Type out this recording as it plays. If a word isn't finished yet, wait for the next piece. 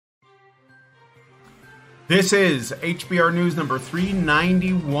This is HBR News number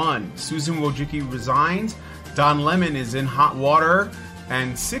 391. Susan Wojcicki resigns, Don Lemon is in hot water,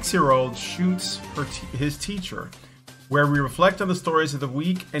 and 6-year-old shoots his teacher, where we reflect on the stories of the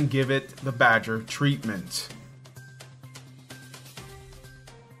week and give it the Badger treatment.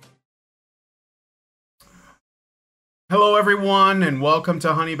 Hello everyone, and welcome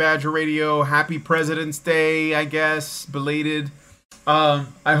to Honey Badger Radio. Happy President's Day, I guess, belated.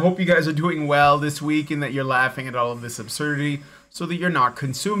 I hope you guys are doing well this week and that you're laughing at all of this absurdity so that you're not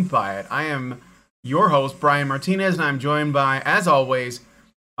consumed by it. I am your host, Brian Martinez, and I'm joined by, as always,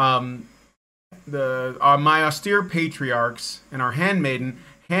 my austere patriarchs and our handmaiden,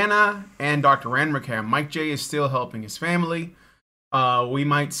 Hannah and Dr. Rand McCam. Mike J is still helping his family. We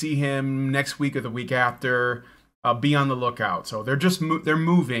might see him next week or the week after. Be on the lookout. So they're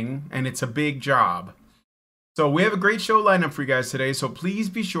moving, and it's a big job. So we have a great show lineup for you guys today, so please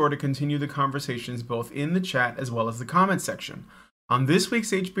be sure to continue the conversations both in the chat as well as the comment section. On this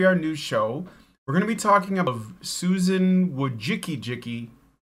week's HBR News show, we're going to be talking about Susan Wojcicki. I'm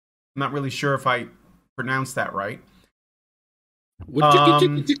not really sure if I pronounced that right.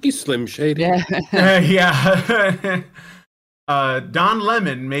 Wojcicki Slim Shady. Yeah. Don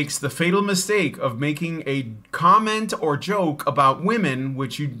Lemon makes the fatal mistake of making a comment or joke about women,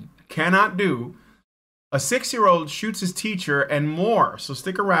 which you cannot do. A 6-year-old shoots his teacher, and more. So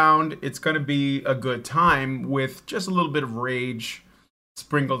stick around. It's going to be a good time with just a little bit of rage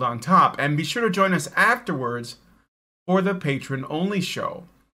sprinkled on top. And be sure to join us afterwards for the patron-only show.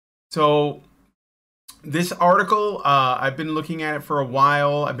 So this article, I've been looking at it for a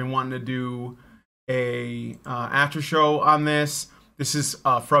while. I've been wanting to do a after show on this. This is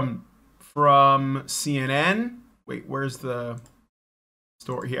from CNN. Wait, where's the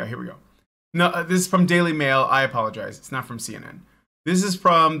story? Yeah, here we go. No, this is from Daily Mail. I apologize. It's not from CNN. This is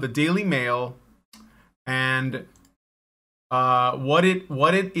from the Daily Mail, and what it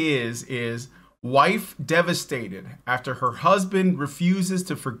is wife devastated after her husband refuses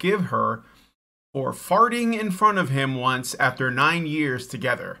to forgive her for farting in front of him once after 9 years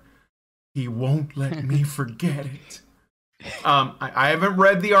together. He won't let me forget it. I haven't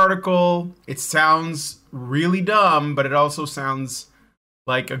read the article. It sounds really dumb, but it also sounds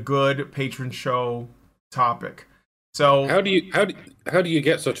like a good patron show topic. So how do you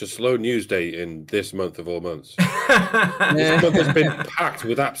get such a slow news day in this month of all months? This month has been packed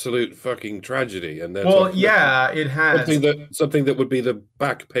with absolute fucking tragedy, and then it has something that would be the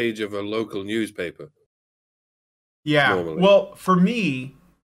back page of a local newspaper. Yeah, normally. Well, for me,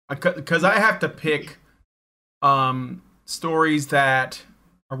 because I have to pick stories that...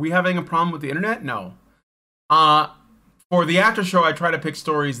 Are we having a problem with the internet? No. For the after show, I try to pick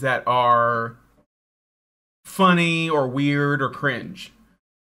stories that are funny or weird or cringe,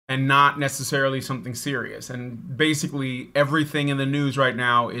 and not necessarily something serious. And basically, everything in the news right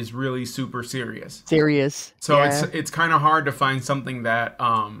now is really super serious. So yeah. It's kind of hard to find something that...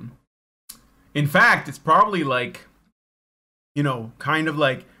 in fact, it's probably like, kind of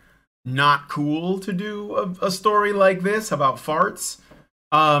like not cool to do a story like this about farts.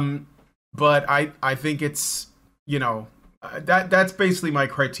 But I think it's, that's basically my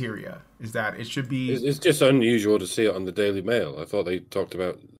criteria, is that it should be... It's just unusual to see it on the Daily Mail. I thought they talked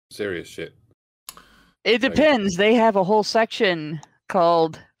about serious shit. It depends. They have a whole section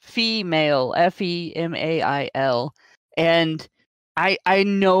called Female, Femail. And I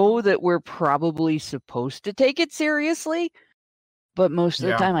know that we're probably supposed to take it seriously, but most of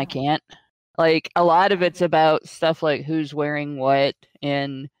the time I can't. Like, a lot of it's about stuff like who's wearing what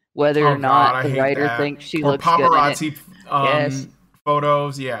and whether or not the writer thinks she looks paparazzi, good in it.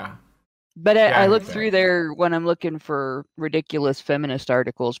 Photos, yeah. But I look through there when I'm looking for ridiculous feminist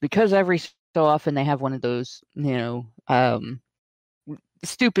articles, because every so often they have one of those,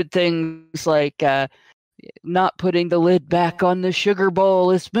 stupid things like not putting the lid back on the sugar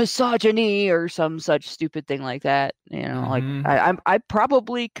bowl is misogyny or some such stupid thing like that. Like I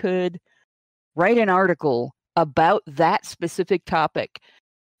probably could write an article about that specific topic,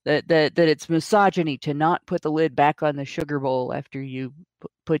 that it's misogyny to not put the lid back on the sugar bowl after you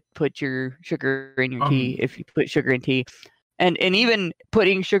put your sugar in your tea, if you put sugar in tea. And even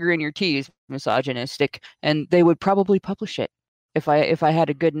putting sugar in your tea is misogynistic, and they would probably publish it if I had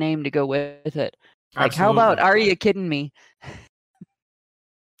a good name to go with it. Like, how about Are You Kidding Me?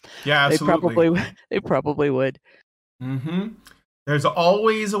 Yeah, absolutely. They probably would. Mm-hmm. There's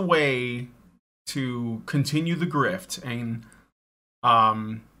always a way to continue the grift, and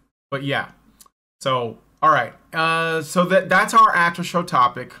but yeah. So all right. So that's our after show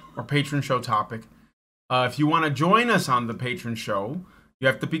topic, or patron show topic. If you want to join us on the patron show, you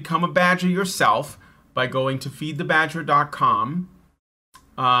have to become a badger yourself. by going to feedthebadger.com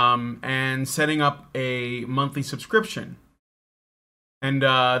and setting up a monthly subscription. And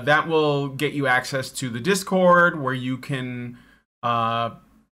that will get you access to the Discord, where you can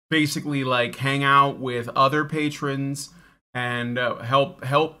basically like hang out with other patrons and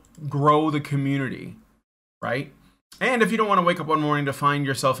help grow the community, right? And if you don't want to wake up one morning to find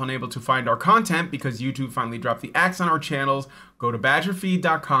yourself unable to find our content because YouTube finally dropped the axe on our channels, go to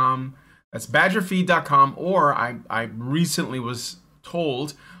badgerfeed.com. That's badgerfeed.com, or I recently was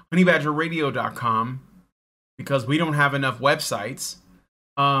told honeybadgerradio.com, because we don't have enough websites.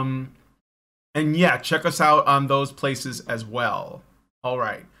 And yeah, check us out on those places as well. All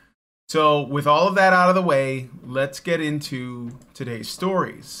right. So with all of that out of the way, let's get into today's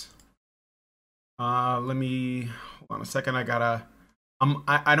stories. Let me hold on a second.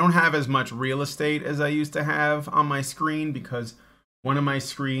 I don't have as much real estate as I used to have on my screen, because one of my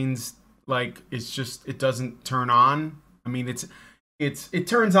screens, like, it doesn't turn on. I mean, it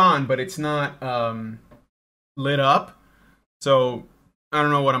turns on, but it's not lit up. So I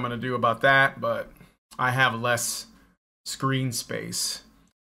don't know what I'm going to do about that, but I have less screen space.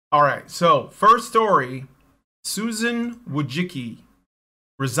 All right, so first story, Susan Wojcicki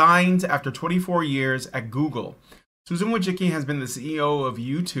resigned after 24 years at Google. Susan Wojcicki has been the CEO of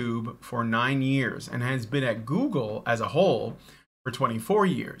YouTube for 9 years and has been at Google as a whole for 24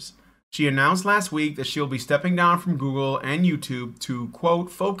 years. She announced last week that she'll be stepping down from Google and YouTube to,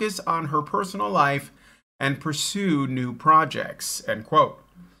 quote, focus on her personal life and pursue new projects, end quote.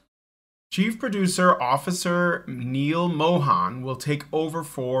 Chief Producer Officer Neil Mohan will take over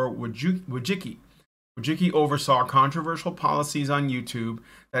for Wojcicki. Wojcicki oversaw controversial policies on YouTube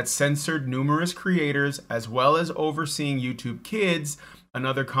that censored numerous creators, as well as overseeing YouTube Kids,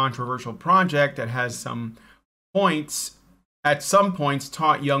 another controversial project that has at some points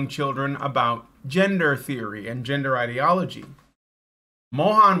taught young children about gender theory and gender ideology.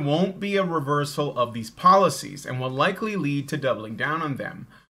 Mohan won't be a reversal of these policies and will likely lead to doubling down on them.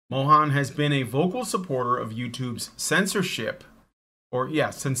 Mohan has been a vocal supporter of YouTube's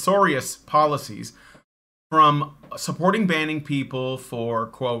censorious policies, from supporting banning people for,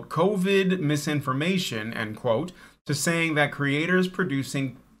 quote, COVID misinformation, end quote, to saying that creators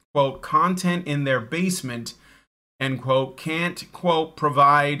producing, quote, content in their basement, end quote, can't, quote,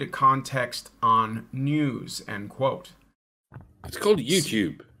 provide context on news, end quote. It's called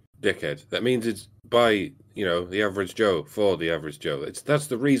YouTube, dickhead. That means it's by, the average Joe, for the average Joe. That's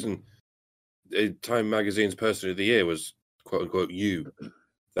the reason Time Magazine's Person of the Year was, quote unquote, you,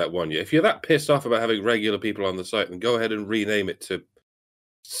 that one year. If you're that pissed off about having regular people on the site, then go ahead and rename it to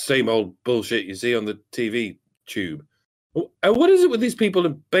same old bullshit you see on the TV tube. And what is it with these people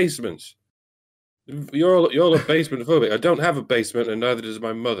in basements? You're all a basement phobic. I don't have a basement, and neither does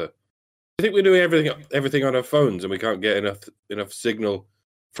my mother. I think we're doing everything on our phones, and we can't get enough signal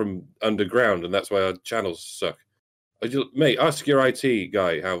from underground, and that's why our channels suck. Mate, ask your IT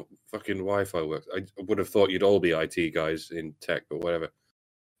guy how fucking Wi-Fi works. I would have thought you'd all be IT guys in tech, but whatever.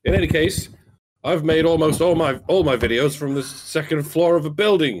 In any case, I've made almost all my videos from the second floor of a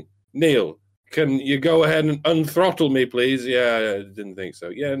building. Neil, can you go ahead and unthrottle me, please? Yeah, I didn't think so.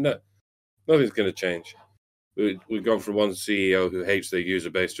 Yeah, no, nothing's going to change. We've gone from one CEO who hates their user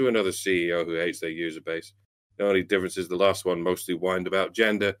base to another CEO who hates their user base. The only difference is the last one mostly whined about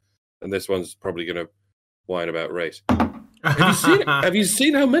gender, and this one's probably going to whine about race. Have you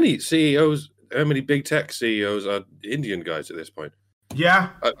seen how many big tech CEOs are Indian guys at this point? Yeah.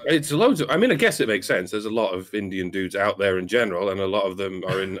 It's loads of, I guess it makes sense. There's a lot of Indian dudes out there in general, and a lot of them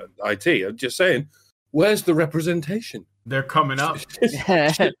are in IT. I'm just saying, where's the representation? They're coming up.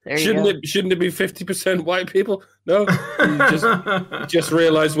 Shouldn't it be 50% white people? No. just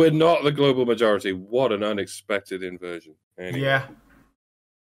realize we're not the global majority. What an unexpected inversion. Anyway. Yeah.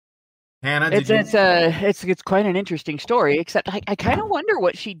 Hannah, it's quite an interesting story, except I kind of wonder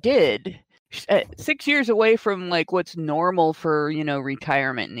what she did. 6 years away from like what's normal for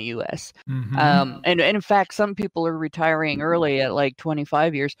retirement in the U.S. Mm-hmm. And in fact, some people are retiring early at like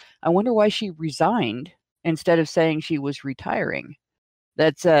 25 years. I wonder why she resigned instead of saying she was retiring.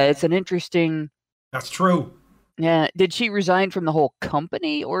 That's it's an interesting. That's true. Yeah. Did she resign from the whole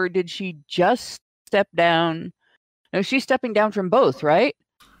company, or did she just step down? No, she's stepping down from both, right?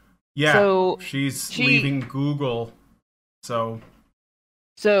 Yeah. So she's leaving Google. So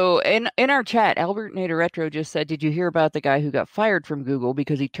in our chat, Albert Nader Retro just said, "Did you hear about the guy who got fired from Google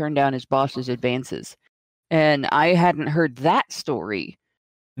because he turned down his boss's advances?" And I hadn't heard that story.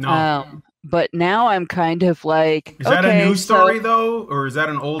 No. But now I'm kind of like, is that a new story though, or is that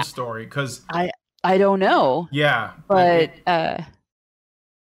an old story? Because I don't know. Yeah. But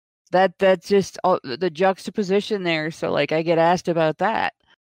that's just the juxtaposition there. So like I get asked about that,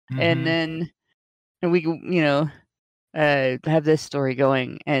 and then we have this story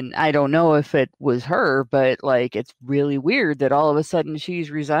going, and I don't know if it was her, but like it's really weird that all of a sudden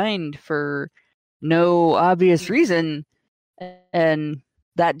she's resigned for no obvious reason, and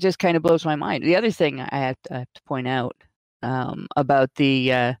that just kind of blows my mind. The other thing I have to point out about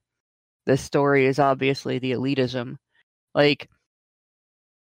the story is obviously the elitism. Like,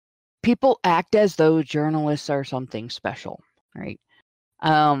 people act as though journalists are something special, right?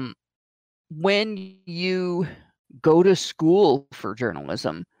 When you go to school for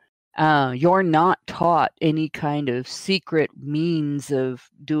journalism, you're not taught any kind of secret means of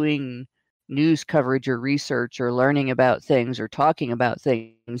doing news coverage or research or learning about things or talking about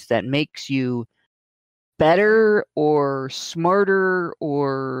things that makes you better or smarter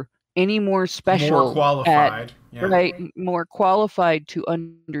or any more special, more qualified, right? More qualified to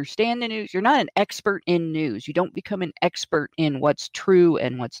understand the news. You're not an expert in news. You don't become an expert in what's true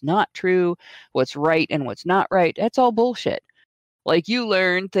and what's not true, what's right and what's not right. That's all bullshit. Like, you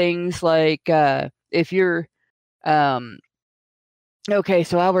learn things like if you're okay,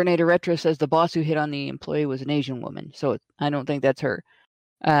 so Albert Nader Retro says the boss who hit on the employee was an Asian woman. So I don't think that's her.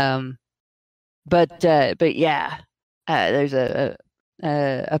 But yeah, there's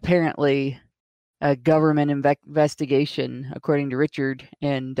apparently a government investigation, according to Richard,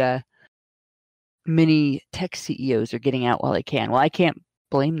 and many tech CEOs are getting out while they can. Well, I can't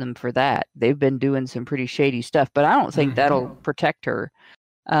blame them for that. They've been doing some pretty shady stuff, but I don't think that'll protect her.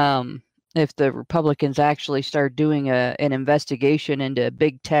 If the Republicans actually start doing an investigation into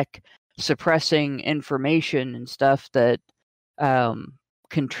big tech suppressing information and stuff that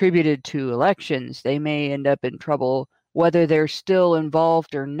contributed to elections, they may end up in trouble, whether they're still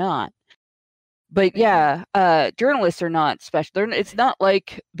involved or not. But yeah, journalists are not special. It's not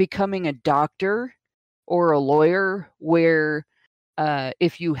like becoming a doctor or a lawyer where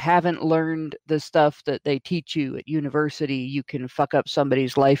if you haven't learned the stuff that they teach you at university, you can fuck up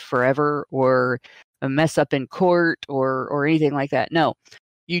somebody's life forever or mess up in court or anything like that. No,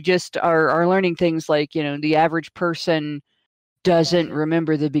 you just are learning things like, the average person doesn't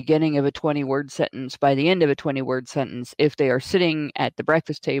remember the beginning of a 20-word sentence by the end of a 20-word sentence if they are sitting at the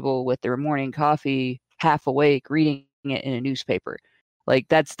breakfast table with their morning coffee, half awake, reading it in a newspaper. Like,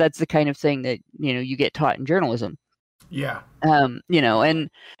 that's the kind of thing that, you get taught in journalism. Yeah. And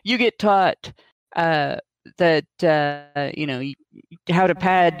you get taught that how to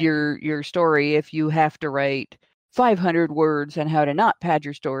pad your story if you have to write 500 words, and how to not pad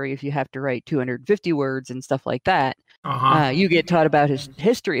your story if you have to write 250 words and stuff like that. You get taught about his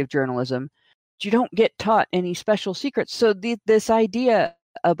history of journalism, but you don't get taught any special secrets. So this idea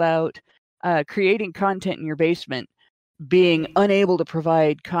about creating content in your basement, being unable to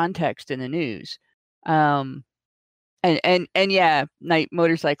provide context in the news, and yeah, Night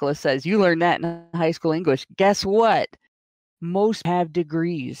Motorcyclist says, you learned that in high school English. Guess what? Most have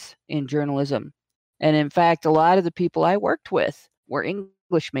degrees in journalism. And in fact, a lot of the people I worked with were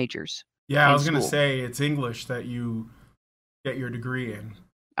English majors. Yeah, I was going to say, it's English that you get your degree in.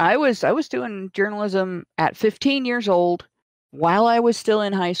 I was doing journalism at 15 years old while I was still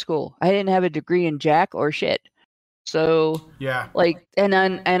in high school. I didn't have a degree in jack or shit. So, yeah. And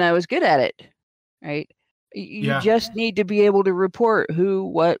I was good at it, right? You just need to be able to report who,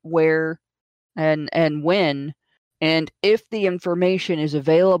 what, where, and when, and if the information is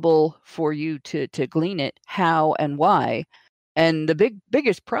available for you to glean it, how and why. And the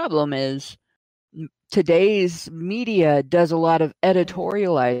biggest problem is today's media does a lot of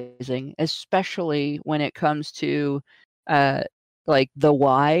editorializing, especially when it comes to the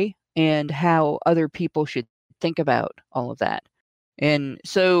why and how other people should think about all of that. And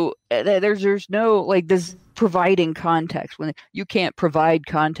so there's no this providing context. When you can't provide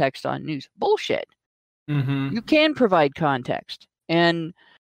context on news, bullshit. You can provide context, and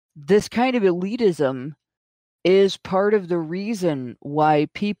this kind of elitism is part of the reason why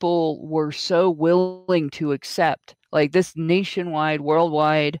people were so willing to accept this nationwide,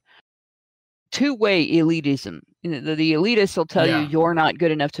 worldwide, two-way elitism. The elitists will tell you you're not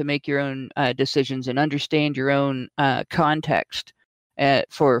good enough to make your own decisions and understand your own context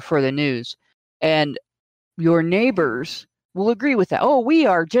for the news, and your neighbors will agree with that. Oh, we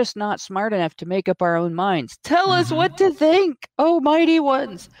are just not smart enough to make up our own minds. Tell us what to think, oh mighty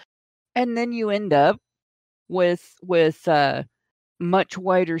ones. And then you end up with much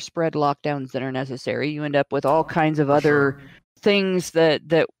wider spread lockdowns than are necessary. You end up with all kinds of other things that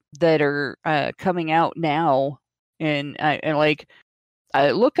are coming out now. And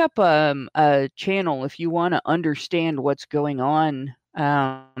look up a channel if you want to understand what's going on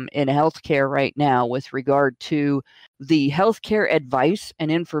in healthcare right now with regard to the healthcare advice and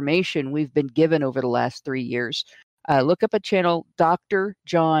information we've been given over the last 3 years. Look up a channel, Dr.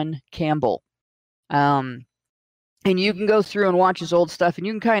 John Campbell. And you can go through and watch his old stuff, and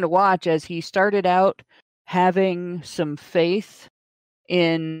you can kind of watch as he started out having some faith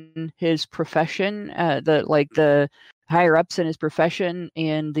in his profession, the higher ups in his profession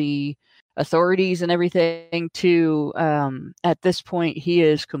and the authorities and everything, to at this point he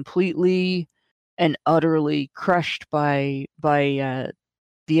is completely and utterly crushed by the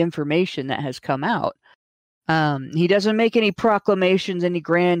information that has come out. He doesn't make any proclamations, any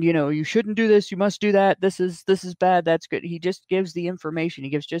grand, you shouldn't do this, you must do that, this is bad, that's good. He just gives the information. He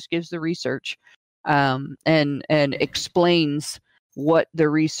gives the research, and explains what the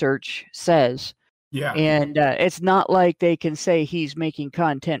research says. Yeah. And it's not like they can say he's making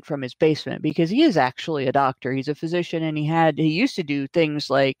content from his basement, because he is actually a doctor. He's a physician, and he used to do things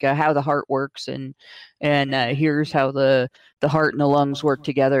like how the heart works, and here's how the heart and the lungs work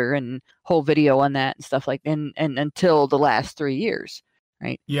together, and whole video on that and stuff like that, and until the last 3 years,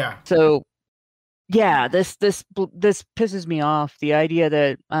 right? Yeah. So yeah, this pisses me off. The idea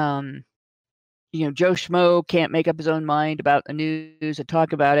that Joe Schmo can't make up his own mind about the news and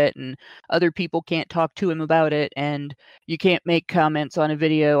talk about it, and other people can't talk to him about it, and you can't make comments on a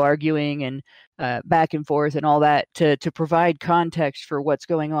video arguing and back and forth and all that to provide context for what's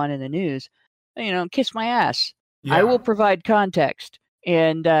going on in the news. Kiss my ass. Yeah. I will provide context,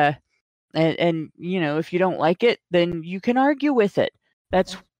 and if you don't like it, then you can argue with it.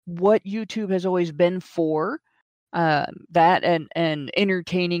 That's what YouTube has always been for. That and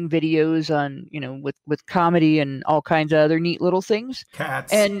entertaining videos on with comedy and all kinds of other neat little things.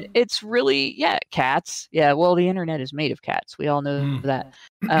 Cats. And it's really cats. Yeah, well, the internet is made of cats. We all know that.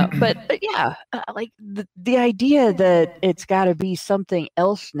 But yeah, like the idea that it's got to be something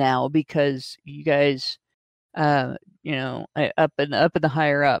else now because you guys, up in the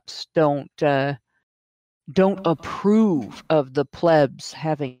higher ups don't approve of the plebs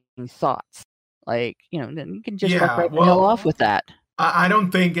having thoughts. Then you can just fuck right the hell off with that. I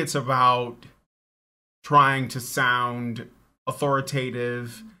don't think it's about trying to sound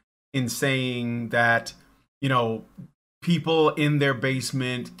authoritative in saying that, people in their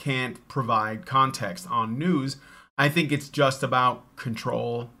basement can't provide context on news. I think it's just about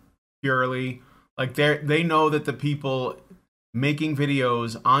control, purely. Like they know that the people making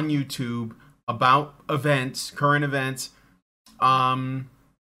videos on YouTube about events, current events,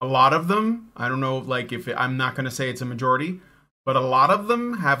 a lot of them, I don't know, I'm not going to say it's a majority, but a lot of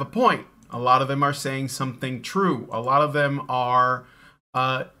them have a point. A lot of them are saying something true. A lot of them are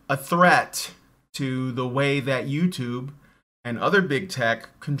a threat to the way that YouTube and other big tech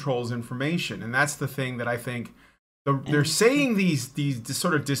controls information. And that's the thing that I think they're saying these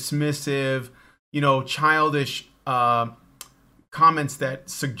sort of dismissive, childish comments that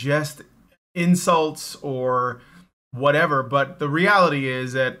suggest insults or whatever, but the reality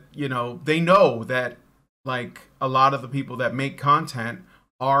is that they know that a lot of the people that make content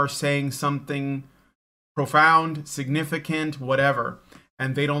are saying something profound, significant, whatever,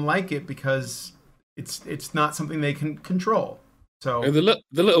 and they don't like it because it's not something they can control. So the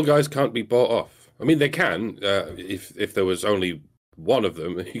little guys can't be bought off. I mean, they can if there was only one of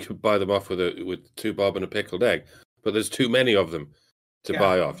them, you could buy them off with 2 bob and a pickled egg, but there's too many of them to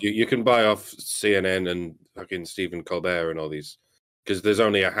buy off. You can buy off CNN and fucking Stephen Colbert and all these, because there's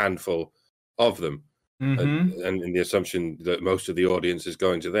only a handful of them, and in the assumption that most of the audience is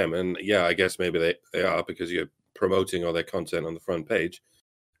going to them. And I guess maybe they are, because you're promoting all their content on the front page.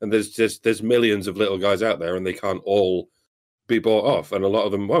 And there's millions of little guys out there, and they can't all be bought off, and a lot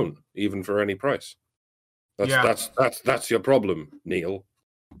of them won't, even for any price. That's your problem, Neil.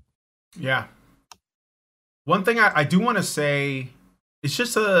 Yeah. One thing I do want to say, it's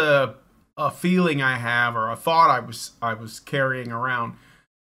just a feeling I have, or a thought I was carrying around.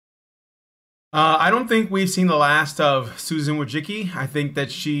 I don't think we've seen the last of Susan Wojcicki. I think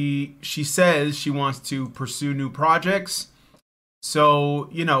that she says she wants to pursue new projects. So,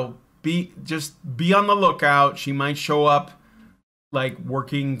 be on the lookout. She might show up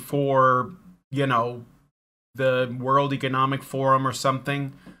working for, the World Economic Forum or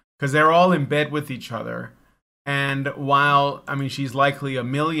something, because they're all in bed with each other. And while, she's likely a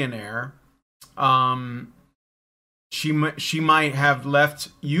millionaire, she might have left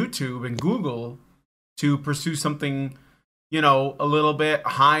YouTube and Google to pursue something, a little bit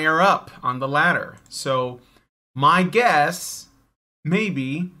higher up on the ladder. So my guess,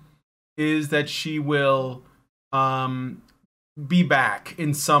 maybe, is that she will be back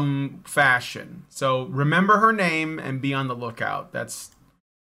in some fashion. So remember her name and be on the lookout. That's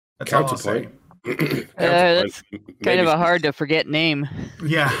all I'll say. That's kind of a hard to forget name.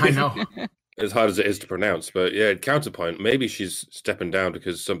 Yeah, I know. As hard as it is to pronounce, but yeah, counterpoint. Maybe she's stepping down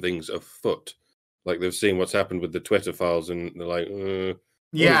because something's afoot. Like they've seen what's happened with the Twitter files, and they're like,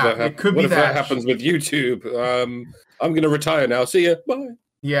 yeah, it could be that. What if that happens with YouTube? I'm going to retire now. See ya. Bye.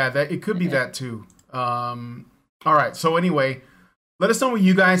 Yeah, that it could be that too. All right. So anyway, let us know what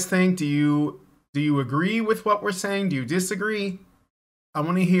you guys think. Do you agree with what we're saying? Do you disagree? I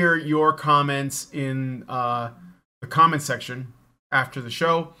want to hear your comments in the comment section after the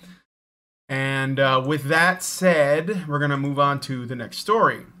show. And with that said, we're going to move on to the next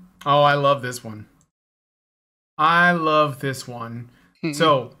story. Oh, I love this one.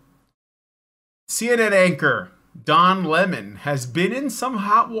 So, CNN anchor Don Lemon has been in some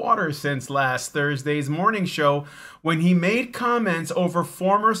hot water since last Thursday's morning show when he made comments over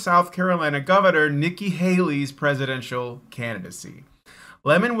former South Carolina Governor Nikki Haley's presidential candidacy.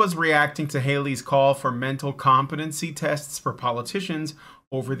 Lemon was reacting to Haley's call for mental competency tests for politicians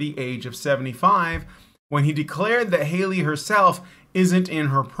over the age of 75 when he declared that Haley herself isn't in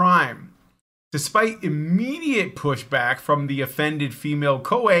her prime. Despite immediate pushback from the offended female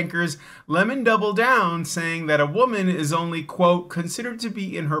co-anchors, Lemon doubled down, saying that a woman is only, quote, considered to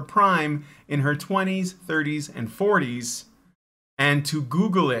be in her prime in her 20s, 30s, and 40s, and to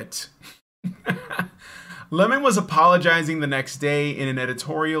Google it. Lemon was apologizing the next day in an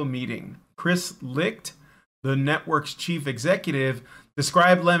editorial meeting. Chris Licht, the network's chief executive,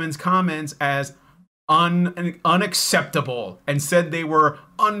 described Lemon's comments as unacceptable and said they were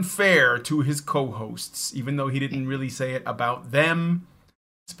unfair to his co-hosts, even though he didn't really say it about them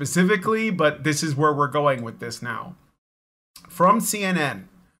specifically, but this is where we're going with this now. From CNN,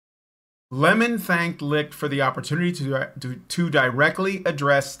 Lemon thanked Licht for the opportunity to directly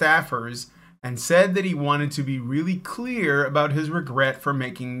address staffers and said that he wanted to be really clear about his regret for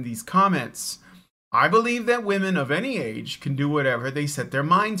making these comments. I believe that women of any age can do whatever they set their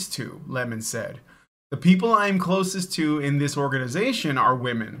minds to, Lemon said. The people I am closest to in this organization are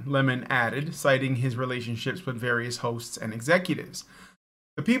women, Lemon added, citing his relationships with various hosts and executives.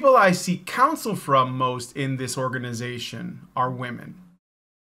 The people I seek counsel from most in this organization are women.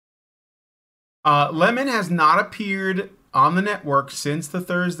 Lemon has not appeared on the network since the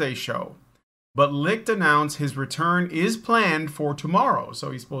Thursday show, but Licht announced his return is planned for tomorrow,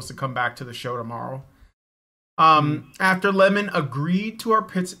 so he's supposed to come back to the show tomorrow. After Lemon agreed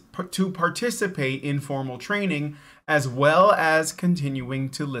to participate in formal training, as well as continuing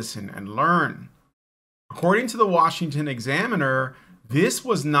to listen and learn. According to the Washington Examiner, this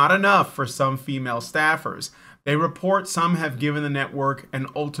was not enough for some female staffers. They report some have given the network an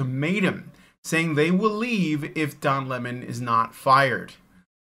ultimatum, saying they will leave if Don Lemon is not fired.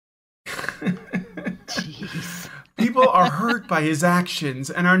 Jeez. People are hurt by his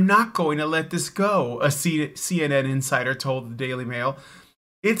actions and are not going to let this go, a CNN insider told the Daily Mail.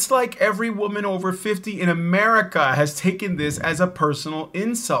 It's like every woman over 50 in America has taken this as a personal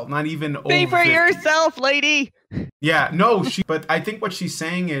insult, not even over 50. Be for yourself, lady! Yeah, no, but I think what she's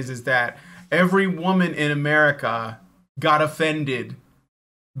saying is that every woman in America got offended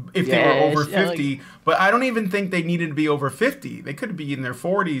if they were over 50, but I don't even think they needed to be over 50. They could be in their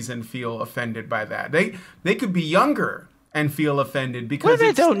 40s and feel offended by that. They could be younger and feel offended because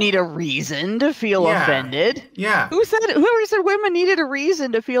women don't need a reason to feel offended. Yeah. Whoever said women needed a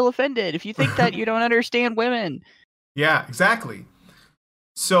reason to feel offended? If you think that, you don't understand women. Yeah, exactly.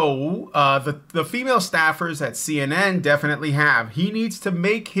 So the female staffers at CNN definitely have. He needs to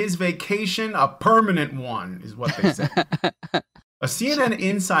make his vacation a permanent one, is what they said. A CNN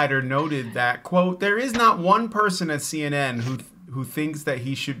insider noted that, quote, there is not one person at CNN who thinks that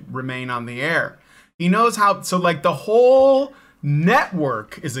he should remain on the air. He knows how, so like the whole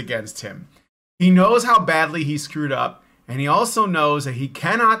network is against him. He knows how badly he screwed up, and he also knows that he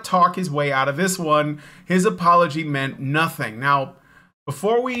cannot talk his way out of this one. His apology meant nothing. Now,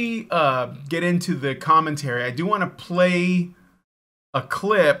 before we get into the commentary, I do want to play a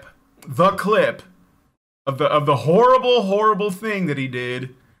clip, of the horrible thing that he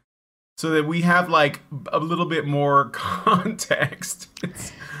did, so that we have like a little bit more context,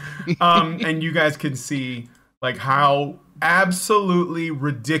 and you guys can see like how absolutely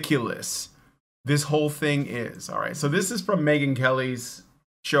ridiculous this whole thing is. All right, so this is from Megyn Kelly's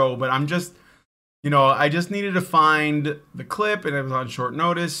show, but I'm just, I just needed to find the clip, and it was on short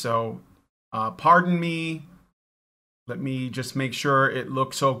notice, so pardon me. Let me just make sure it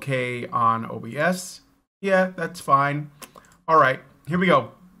looks okay on OBS. Yeah, that's fine. All right, here we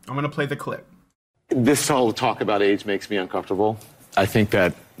go. I'm going to play the clip. This whole talk about age makes me uncomfortable. I think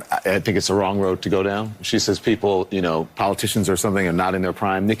it's the wrong road to go down. She says people, politicians or something are not in their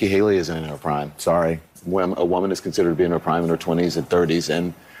prime. Nikki Haley isn't in her prime. Sorry. When a woman is considered to be in her prime in her 20s and 30s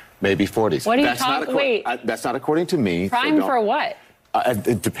and maybe 40s. What are you talking? Wait. That's not according to me. Prime for what?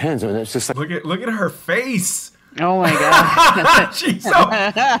 It depends. I mean, it's just like, look at her face. Oh my god. She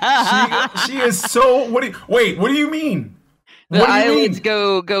is so. What do you mean? The eyelids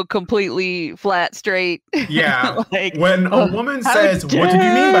go completely flat, straight. Yeah. When a woman says, "What did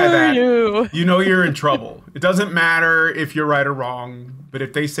you mean by that?" You know you're in trouble. It doesn't matter if you're right or wrong, but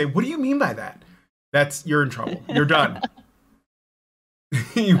if they say, "What do you mean by that?" You're in trouble. You're done.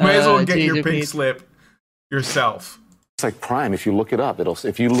 You may as well get your pink slip yourself. It's like prime. If you look it up,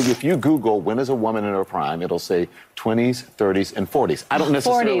 if you Google when is a woman in her prime, it'll say 20s, 30s, and 40s. I don't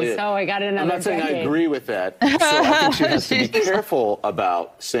necessarily. 40s. Oh, I got another. I'm not saying I agree with that. So I think she has to be careful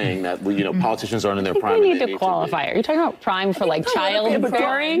about saying that politicians aren't in their prime. We need to qualify. Are you talking about prime for like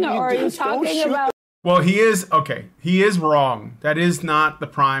childbearing, or are you talking about? Well, he is okay. He is wrong. That is not the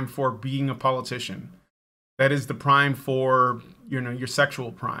prime for being a politician. That is the prime for your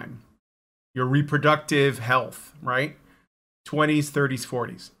sexual prime, your reproductive health, right? 20s, 30s,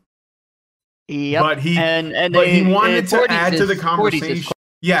 40s. Yep. But he wanted to add to the conversation.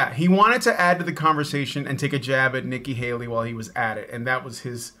 Yeah, he wanted to add to the conversation and take a jab at Nikki Haley while he was at it, and that was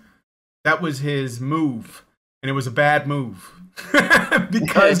his move, and it was a bad move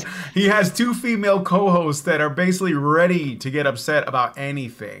because he has two female co-hosts that are basically ready to get upset about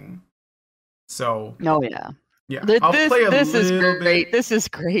anything. So. Oh yeah. Yeah. This is great. This is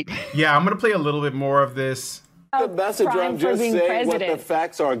great. Yeah, I'm gonna play a little bit more of this. The message I'm just saying what the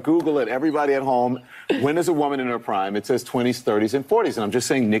facts are. Google it. Everybody at home. When is a woman in her prime? It says 20s, 30s, and 40s. And I'm just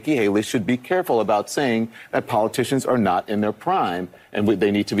saying Nikki Haley should be careful about saying that politicians are not in their prime and they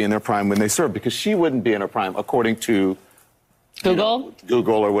need to be in their prime when they serve, because she wouldn't be in her prime according to Google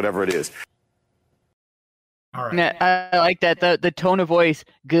or whatever it is. All right. I like that. The tone of voice.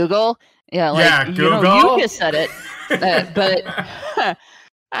 Google. Yeah, Google. You just said it. But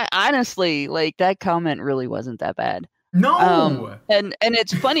honestly, that comment really wasn't that bad. No. And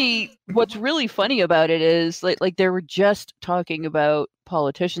it's funny. What's really funny about it is like they were just talking about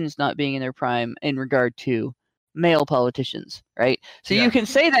politicians not being in their prime in regard to male politicians, right? So you can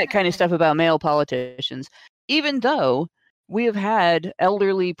say that kind of stuff about male politicians, even though we have had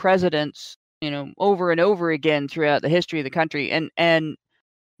elderly presidents, over and over again throughout the history of the country, and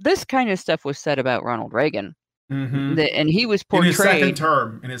this kind of stuff was said about Ronald Reagan. Mm-hmm. And he was portrayed in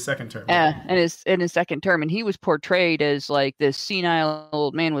his second term. Yeah, in his second term, and he was portrayed as like this senile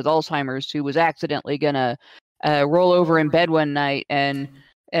old man with Alzheimer's who was accidentally gonna roll over in bed one night and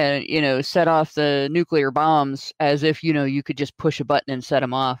set off the nuclear bombs, as if you could just push a button and set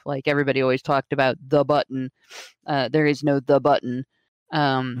them off. Like everybody always talked about the button. There is no the button.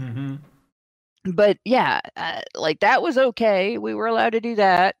 But yeah, that was okay. We were allowed to do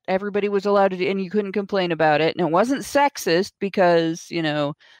that. Everybody was allowed to do, and you couldn't complain about it. And it wasn't sexist because,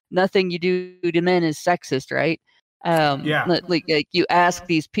 nothing you do to men is sexist, right? Like you ask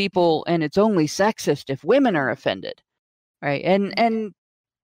these people, and it's only sexist if women are offended, right? And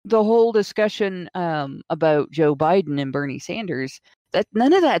the whole discussion about Joe Biden and Bernie Sanders, that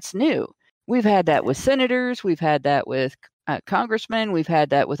none of that's new. We've had that with senators. We've had that with congressmen. We've had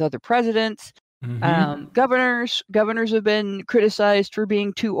that with other presidents. Governors have been criticized for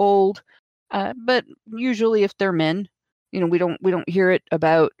being too old, but usually if they're men, we don't hear it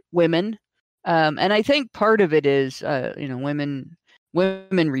about women. And I think part of it is, women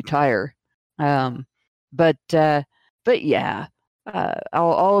retire. But yeah,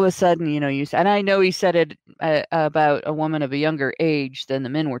 all of a sudden, and I know he said it about a woman of a younger age than the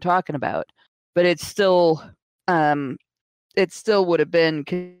men we're talking about, but it's still, it still would have been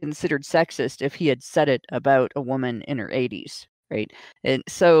considered sexist if he had said it about a woman in her 80s, right? And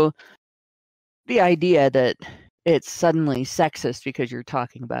so the idea that it's suddenly sexist because you're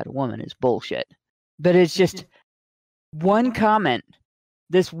talking about a woman is bullshit. But it's just one comment,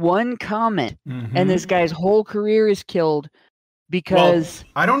 and this guy's whole career is killed because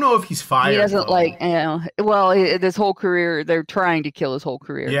I don't know if he's fired. He doesn't this whole career, they're trying to kill his whole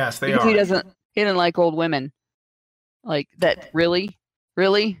career. Yes, they because are. He didn't like old women. Like that, really?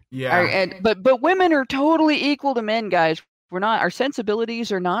 Yeah. But women are totally equal to men, guys. We're not. Our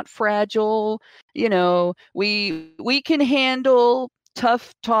sensibilities are not fragile. We can handle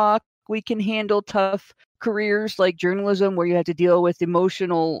tough talk. We can handle tough careers like journalism, where you have to deal with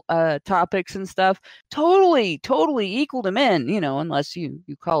emotional topics and stuff. Totally equal to men. Unless you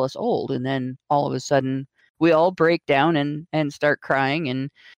call us old, and then all of a sudden we all break down and start crying,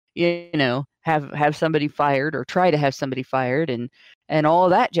 and have somebody fired or try to have somebody fired and all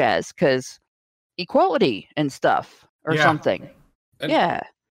that jazz, because equality and stuff or something. And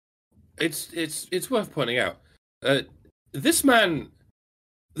it's worth pointing out, this man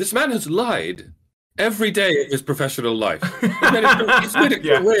has lied every day of his professional life. He's made a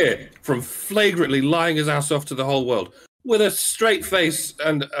career from flagrantly lying his ass off to the whole world with a straight face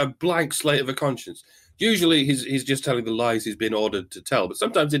and a blank slate of a conscience. Usually he's just telling the lies he's been ordered to tell, but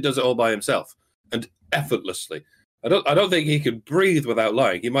sometimes he does it all by himself and effortlessly. I don't think he could breathe without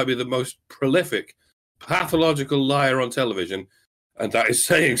lying. He might be the most prolific, pathological liar on television, and that is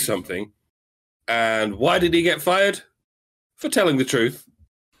saying something. And why did he get fired? For telling the truth.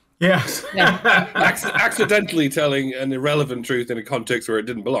 Yes. Accidentally telling an irrelevant truth in a context where it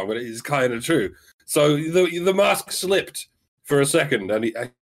didn't belong, but it is kind of true. So the mask slipped for a second, and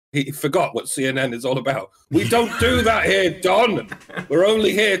he forgot what CNN is all about. We don't do that here, Don. We're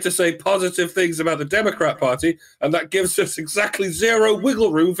only here to say positive things about the Democrat Party, and that gives us exactly zero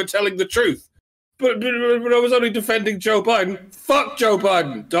wiggle room for telling the truth. But I was only defending Joe Biden. Fuck Joe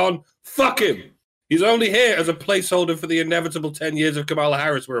Biden, Don. Fuck him. He's only here as a placeholder for the inevitable 10 years of Kamala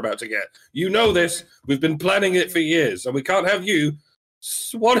Harris we're about to get. You know this. We've been planning it for years, and we can't have you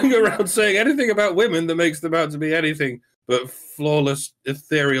swanning around saying anything about women that makes them out to be anything but flawless,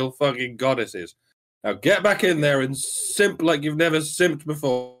 ethereal fucking goddesses. Now get back in there and simp like you've never simped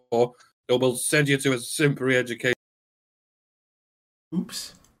before, or we'll send you to a simp re-education.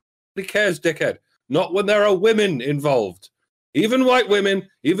 Oops. Nobody cares, dickhead. Not when there are women involved. Even white women,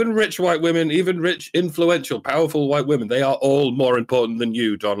 even rich white women, even rich, influential, powerful white women, they are all more important than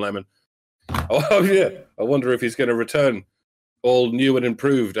you, Don Lemon. Oh, yeah. I wonder if he's going to return all new and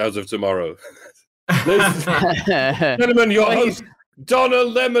improved as of tomorrow. Gentlemen, your host, Donna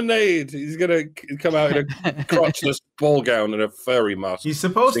Lemonade. He's going to come out in a crotchless ball gown and a furry mask. He's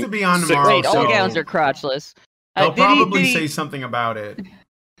supposed to be on tomorrow. Wait, all gowns are crotchless. They'll probably say something about it.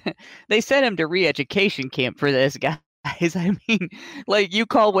 They sent him to re-education camp for this, guys. I mean, like, you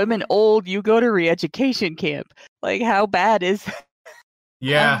call women old, you go to re-education camp. Like, how bad is that?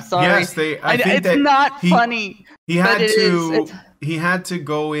 Yeah. I'm sorry. Yes, I think it's not funny. He had to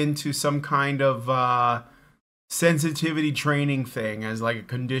go into some kind of sensitivity training thing as like a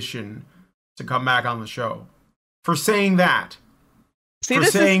condition to come back on the show for saying that.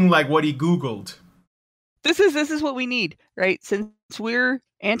 Saying like what he Googled. This is what we need, right? Since we're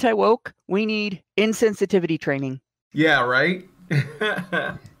anti-woke, we need insensitivity training. Yeah, right?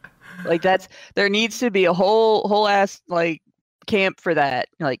 Like there needs to be a whole ass like camp for that,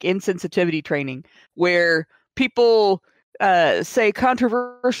 like insensitivity training, where people say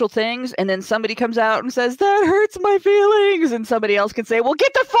controversial things and then somebody comes out and says, that hurts my feelings, and somebody else can say, well,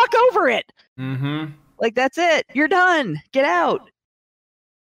 get the fuck over it. Mm-hmm. Like, that's it. You're done. Get out.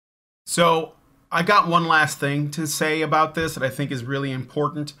 So I got one last thing to say about this that I think is really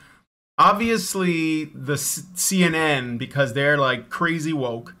important. Obviously, the CNN, because they're like crazy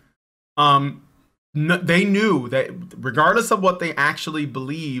woke, they knew that regardless of what they actually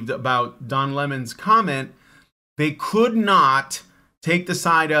believed about Don Lemon's comment, they could not take the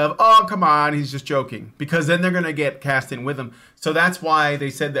side of, oh, come on, he's just joking, because then they're going to get cast in with him. So that's why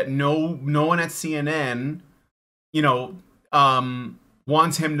they said that no one at CNN,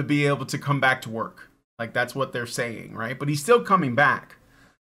 wants him to be able to come back to work. Like, that's what they're saying, right? But he's still coming back.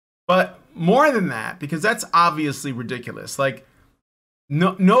 But more than that, because that's obviously ridiculous. Like,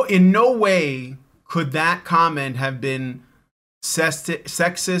 no, in no way could that comment have been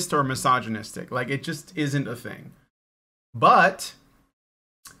sexist or misogynistic. Like, it just isn't a thing. But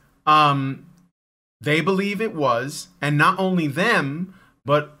they believe it was, and not only them,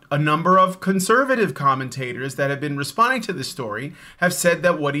 but a number of conservative commentators that have been responding to this story have said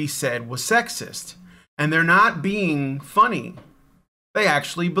that what he said was sexist. And they're not being funny. They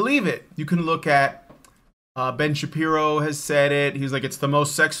actually believe it. You can look at Ben Shapiro has said it. He's like, it's the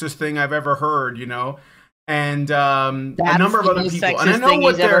most sexist thing I've ever heard, And a number of other people. And I know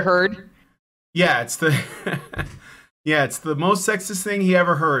what they've ever heard. Yeah, it's the it's the most sexist thing he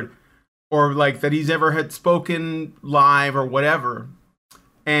ever heard, or like that he's ever had spoken live or whatever.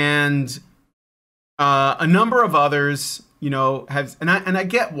 And a number of others, have, and I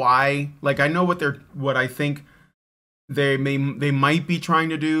get why. Like, I know what I think they might be trying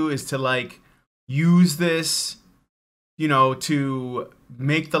to do is to like use this, to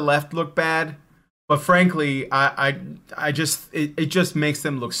make the left look bad. But frankly, it just makes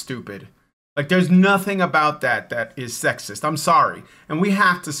them look stupid. Like, there's nothing about that is sexist. I'm sorry. And we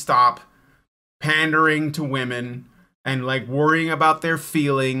have to stop pandering to women and like worrying about their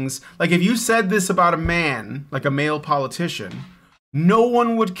feelings. Like, if you said this about a man, like a male politician, no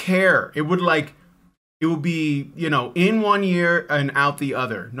one would care. It would be, you know, in one year and out the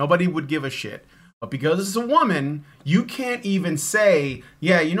other. Nobody would give a shit. But because it's a woman, you can't even say,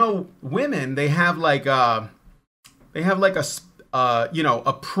 yeah, you know, women, they have like a you know,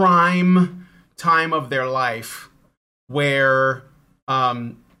 a prime time of their life where,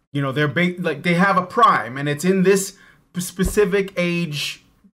 you know, like they have a prime, and it's in this specific age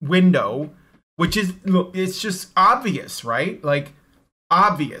window, which is, it's just obvious, right? Like,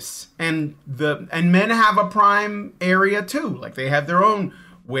 obvious. And men have a prime area too. Like, they have their own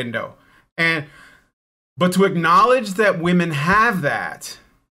window. But to acknowledge that women have that,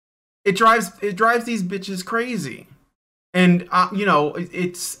 it drives these bitches crazy. And you know,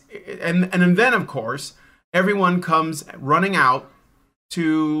 and then of course everyone comes running out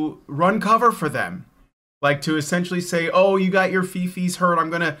to run cover for them, like to essentially say, "Oh, you got your fifis hurt.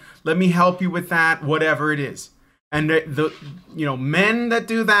 Let me help you with that, whatever it is." And the you know, men that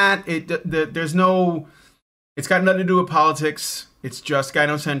do that, there's no, it's got nothing to do with politics. It's just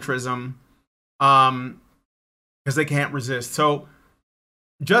gynocentrism, because they can't resist. So,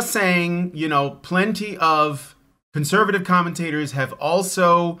 just saying, you know, plenty of conservative commentators have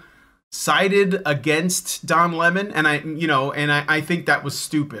also sided against Don Lemon, and I think that was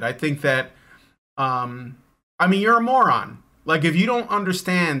stupid. I think that, I mean, you're a moron. Like, if you don't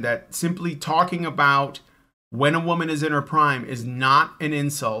understand that simply talking about when a woman is in her prime is not an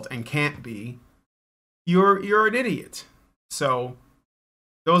insult and can't be, you're an idiot. So,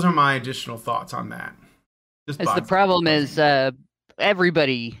 those are my additional thoughts on that. As the problem is,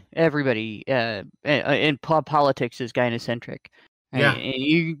 everybody in politics is gynocentric. Right? Yeah.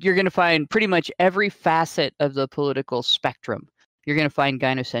 You're going to find pretty much every facet of the political spectrum. You're going to find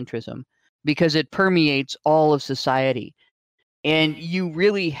gynocentrism because it permeates all of society. And you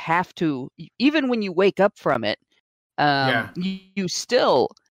really have to, even when you wake up from it, you still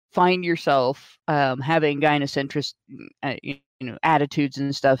find yourself having gynocentric attitudes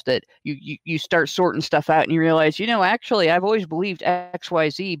and stuff, that you start sorting stuff out and you realize, you know, actually I've always believed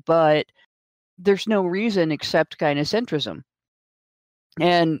XYZ, but there's no reason except gynocentrism.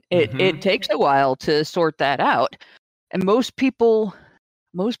 And it takes a while to sort that out. And most people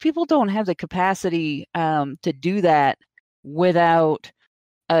don't have the capacity to do that without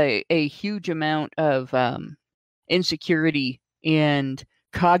a huge amount of insecurity and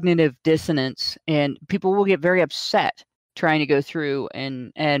cognitive dissonance, and people will get very upset trying to go through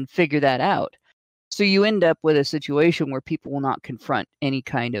and figure that out. So you end up with a situation where people will not confront any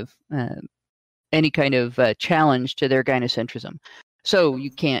kind of challenge to their gynocentrism. So you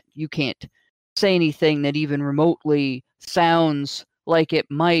can't say anything that even remotely sounds like it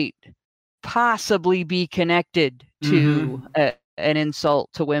might possibly be connected to an insult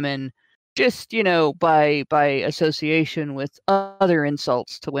to women, just, you know, by association with other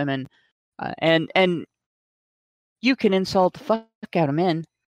insults to women, and you can insult the fuck out of men.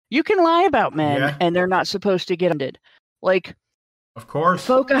 You can lie about men, and they're not supposed to get ended. Like, of course,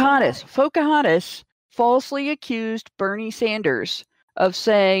 Pocahontas falsely accused Bernie Sanders of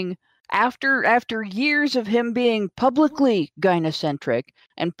saying, after years of him being publicly gynocentric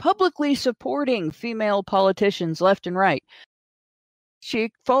and publicly supporting female politicians left and right,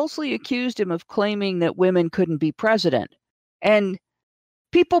 she falsely accused him of claiming that women couldn't be president. And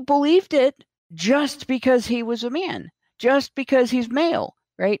people believed it just because he was a man, just because he's male,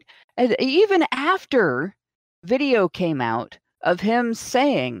 right? And even after video came out of him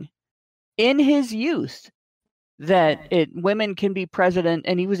saying in his youth that women can be president,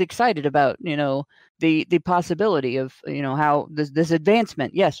 and he was excited about, you know, the possibility of, you know, how this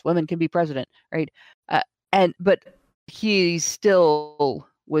advancement, yes, women can be president, right? But he still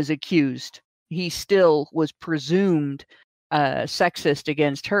was accused. He still was presumed sexist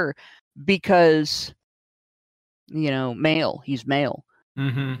against her because, you know, male. He's male,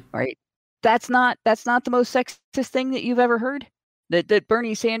 right? That's not the most sexist thing that you've ever heard. That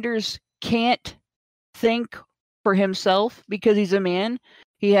Bernie Sanders can't think for himself because he's a man.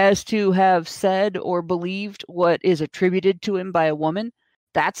 He has to have said or believed what is attributed to him by a woman.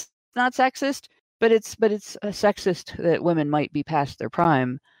 That's not sexist. But it's sexist that women might be past their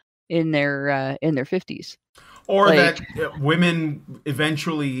prime in their 50s, or like, that women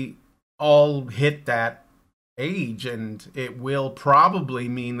eventually all hit that age, and it will probably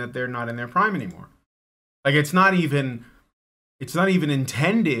mean that they're not in their prime anymore. Like, it's not even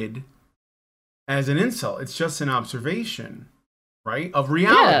intended as an insult. It's just an observation, right, of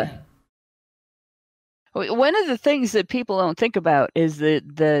reality. Yeah. One of the things that people don't think about is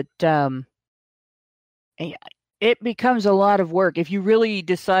that it becomes a lot of work if you really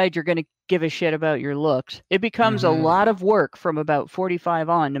decide you're going to give a shit about your looks. It becomes a lot of work from about 45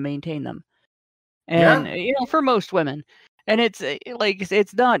 on to maintain them. And for most women. And it's like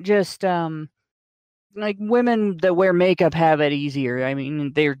it's not just like women that wear makeup have it easier. I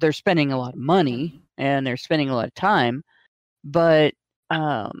mean, they're spending a lot of money and they're spending a lot of time, but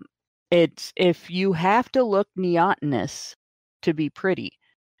it's if you have to look neotenous to be pretty,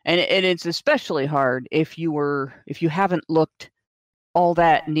 and it's especially hard if you haven't looked all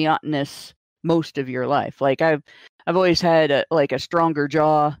that neotenous most of your life. Like I've always had a stronger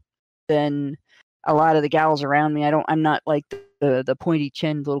jaw than a lot of the gals around me. I'm not like the pointy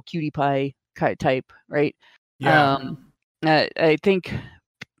chin little cutie pie type, right? Yeah. I think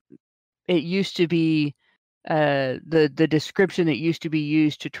it used to be the description that used to be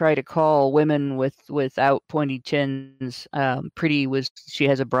used to try to call women without pointy chins pretty was she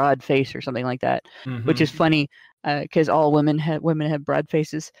has a broad face or something like that, which is funny because all women have broad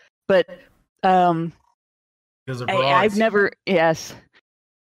faces. But I've never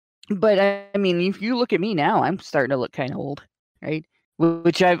But I mean, if you look at me now, I'm starting to look kind of old, right?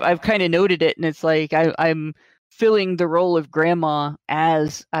 Which I've kind of noted it, and it's like I'm filling the role of grandma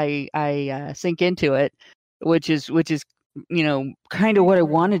as I sink into it, which is kind of what I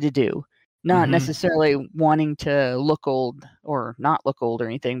wanted to do, not necessarily wanting to look old or not look old or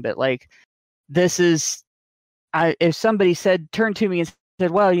anything, but like this is, if somebody turned to me and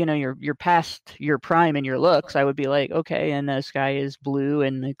said, well, you're past your prime in your looks, I would be like, okay, and the sky is blue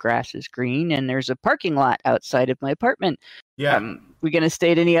and the grass is green and there's a parking lot outside of my apartment. Yeah. We going to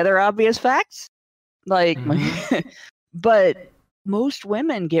state any other obvious facts? Like, but most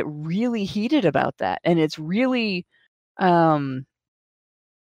women get really heated about that. And it's really, there's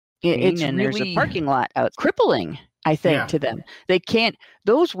a parking lot out, crippling, I think, to them. They can't,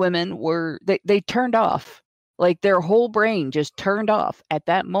 those women they turned off. Like their whole brain just turned off at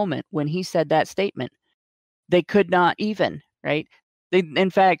that moment when he said that statement. They could not even, right? In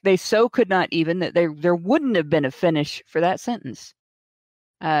fact, they so could not even that there wouldn't have been a finish for that sentence.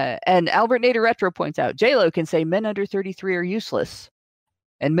 And Albert Nader Retro points out, J-Lo can say men under 33 are useless.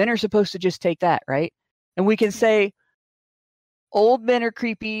 And men are supposed to just take that, right? And we can say old men are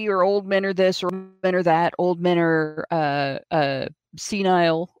creepy, or old men are this, or men are that. Old men are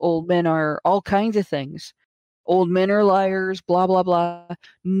senile. Old men are all kinds of things. Old men are liars, blah, blah, blah.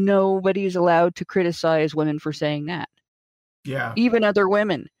 Nobody's allowed to criticize women for saying that. Yeah. Even other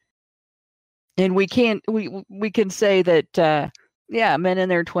women. And we can say that, men in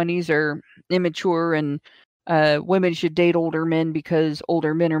their 20s are immature and women should date older men because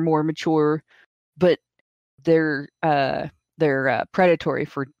older men are more mature, but they're predatory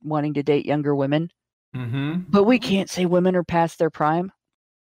for wanting to date younger women. But we can't say women are past their prime.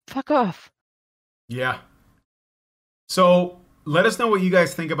 Fuck off. Yeah. So let us know what you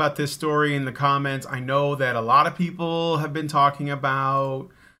guys think about this story in the comments. I know that a lot of people have been talking about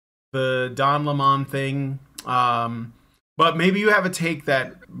the Don Lemon thing, but maybe you have a take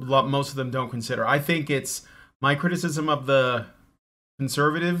that most of them don't consider. I think it's my criticism of the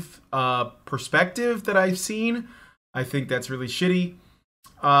conservative perspective that I've seen. I think that's really shitty,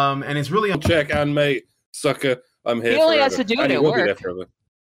 and it's really check and mate, sucker. I'm here. He only has to do it at work.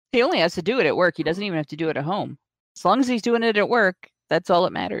 He only has to do it at work. He doesn't even have to do it at home. As long as he's doing it at work, that's all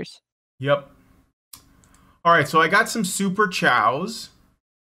that matters. Yep. All right, so I got some super chows.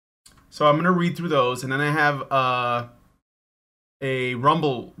 So I'm going to read through those, and then I have a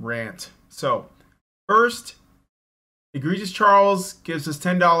Rumble rant. So first, Egregious Charles gives us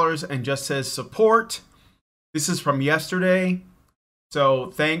 $10 and just says support. This is from yesterday.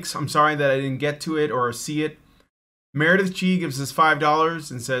 So thanks. I'm sorry that I didn't get to it or see it. Meredith G gives us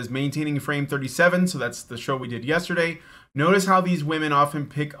 $5 and says maintaining frame 37. So that's the show we did yesterday. Notice how these women often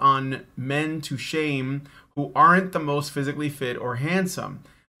pick on men to shame who aren't the most physically fit or handsome.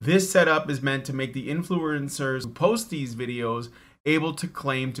 This setup is meant to make the influencers who post these videos able to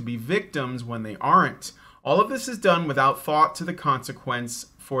claim to be victims when they aren't. All of this is done without thought to the consequence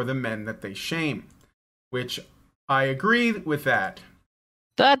for the men that they shame, which I agree with that.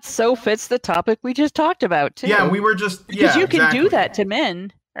 That so fits the topic we just talked about, too. Yeah, we were just... Because you can do that to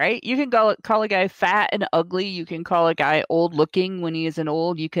men, right? You can call a guy fat and ugly. You can call a guy old-looking when he isn't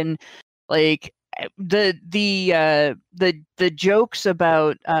old. You can, like... The jokes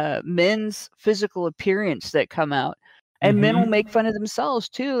about men's physical appearance that come out, and men will make fun of themselves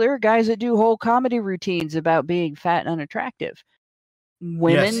too. There are guys that do whole comedy routines about being fat and unattractive.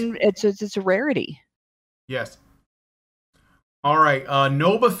 Women, yes. It's a rarity. Yes. All right.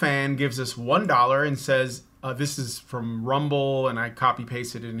 Nova Fan gives us $1 and says This is from Rumble, and I copy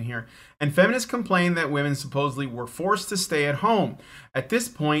pasted it in here. And feminists complain that women supposedly were forced to stay at home. At this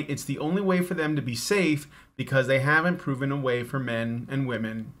point, it's the only way for them to be safe because they haven't proven a way for men and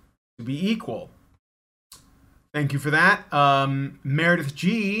women to be equal. Thank you for that. Meredith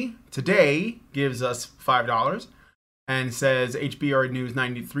G today gives us $5 and says, HBR News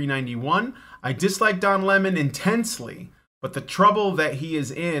 391, I dislike Don Lemon intensely, but the trouble that he is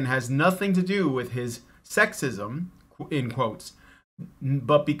in has nothing to do with his sexism, in quotes,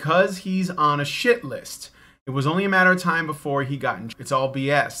 but because he's on a shit list. It was only a matter of time before he got in. It's all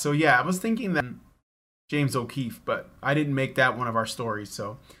BS. So yeah, I was thinking that James O'Keefe, but I didn't make that one of our stories.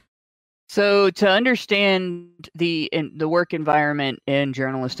 So to understand the work environment in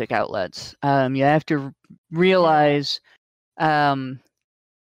journalistic outlets, you have to realize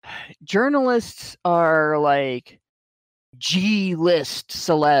journalists are like G-list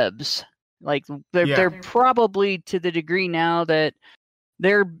celebs. Like they're probably to the degree now that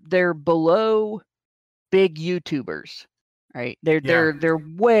they're below big YouTubers, right? They're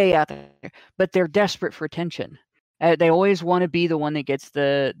way out there, but they're desperate for attention. They always want to be the one that gets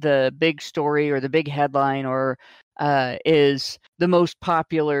the big story or the big headline or is the most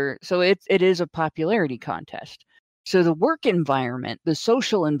popular. So it is a popularity contest. So the work environment, the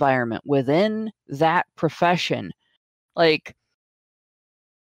social environment within that profession, like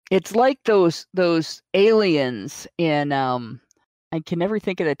it's like those aliens in I can never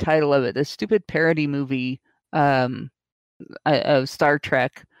think of the title of it. The stupid parody movie of Star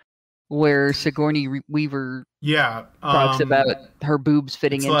Trek, where Sigourney Weaver talks about her boobs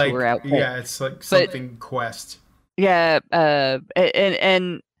fitting into her outfit. Yeah, it's like something Quest. Yeah,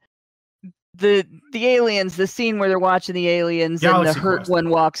 and the aliens, the scene where they're watching the aliens Galaxy and the hurt Quest. One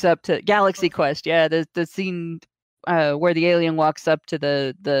walks up to Galaxy Quest. Yeah, the scene where the alien walks up to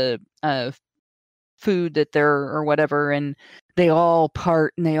the food that they're or whatever, and they all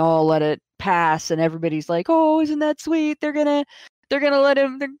part and they all let it pass, and everybody's like, "Oh, isn't that sweet? They're gonna let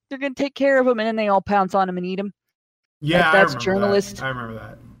him. They're gonna take care of him," and then they all pounce on him and eat him. Yeah, that's journalist. I remember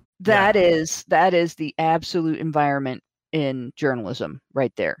that. That is the absolute environment in journalism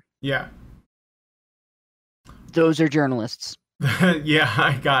right there. Yeah. Those are journalists. Yeah,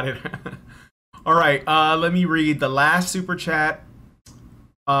 I got it. All right, let me read the last super chat.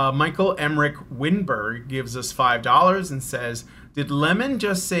 Michael Emmerich Winberg gives us $5 and says, did Lemon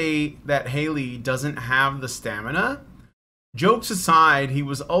just say that Haley doesn't have the stamina? Jokes aside, he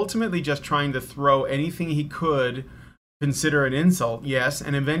was ultimately just trying to throw anything he could consider an insult, yes,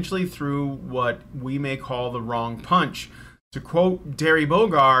 and eventually threw what we may call the wrong punch. To quote Derry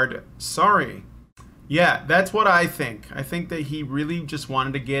Bogard, sorry. Yeah, that's what I think. I think that he really just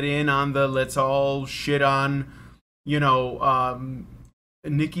wanted to get in on the let's all shit on, Nikki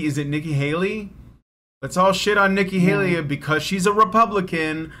Haley? Let's all shit on Nikki Haley because she's a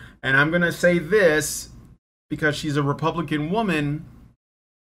Republican, and I'm going to say this because she's a Republican woman,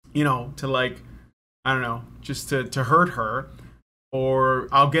 to like, I don't know, just to hurt her, or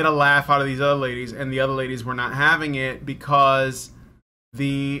I'll get a laugh out of these other ladies, and the other ladies were not having it because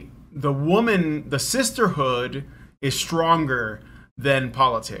the woman, the sisterhood is stronger than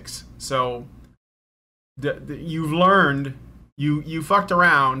politics. So you've learned, you fucked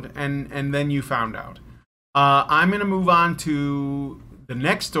around, and then you found out. I'm going to move on to the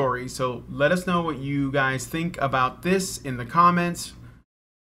next story. So let us know what you guys think about this in the comments.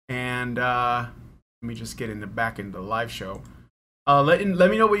 And let me just get back into the live show. Let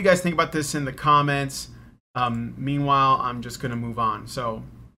me know what you guys think about this in the comments. Meanwhile, I'm just going to move on. So,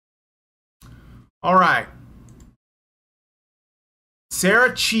 all right.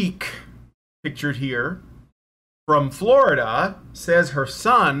 Sarah Cheek, pictured here, from Florida, says her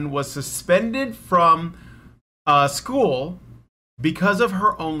son was suspended from school because of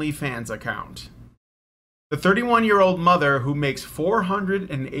her OnlyFans account. The 31-year-old mother, who makes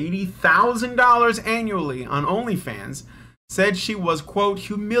 $480,000 annually on OnlyFans, said she was, quote,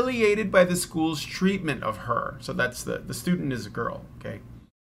 humiliated by the school's treatment of her. So that's the student is a girl, okay?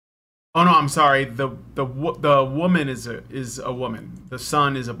 Oh no, I'm sorry. The woman is a woman. The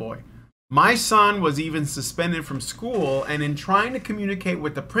son is a boy. My son was even suspended from school, and in trying to communicate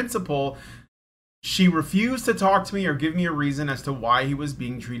with the principal, she refused to talk to me or give me a reason as to why he was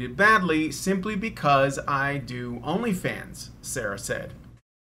being treated badly, simply because I do OnlyFans, Sarah said.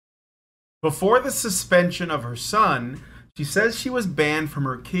 Before the suspension of her son, she says she was banned from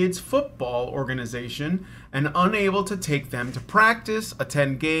her kids' football organization and unable to take them to practice,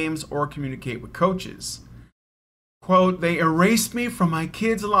 attend games, or communicate with coaches. Quote, they erased me from my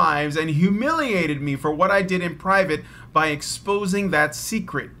kids' lives and humiliated me for what I did in private by exposing that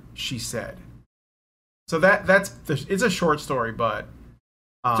secret, she said. So it's a short story, but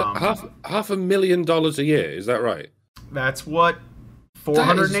so $500,000 a year. Is that right? That's what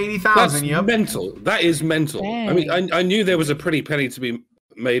 480,000. Yep, mental. That is mental. Dang. I mean, I knew there was a pretty penny to be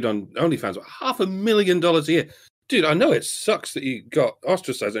made on OnlyFans, but $500,000 a year, dude. I know it sucks that you got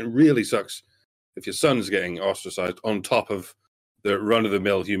ostracized, and it really sucks if your son's getting ostracized on top of the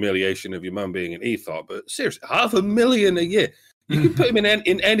run-of-the-mill humiliation of your mum being an e-thought. But seriously, $500,000 a year. You can put him in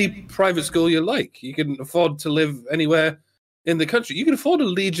any private school you like. You can afford to live anywhere in the country. You can afford a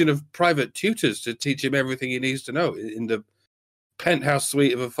legion of private tutors to teach him everything he needs to know in the penthouse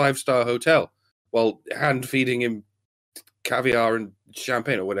suite of a 5-star hotel, while hand feeding him caviar and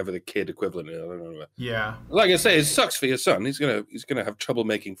champagne or whatever the kid equivalent is. I don't know. Yeah. Like I say, it sucks for your son. He's gonna have trouble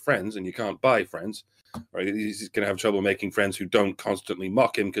making friends, and you can't buy friends. Right? He's gonna have trouble making friends who don't constantly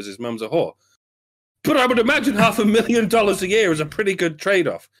mock him because his mum's a whore. But I would imagine $500,000 a year is a pretty good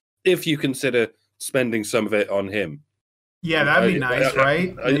trade-off if you consider spending some of it on him. Yeah, that'd be nice,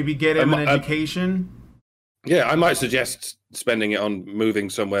 right? Maybe get him an education. Yeah, I might suggest spending it on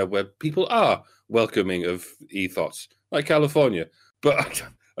moving somewhere where people are welcoming of e-thoughts, like California. But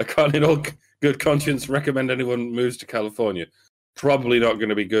I can't in all good conscience recommend anyone moves to California. Probably not going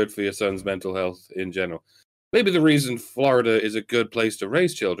to be good for your son's mental health in general. Maybe the reason Florida is a good place to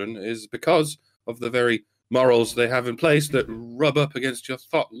raise children is because of the very morals they have in place that rub up against your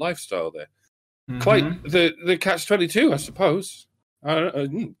thought lifestyle there. Mm-hmm. Quite the catch-22, I suppose.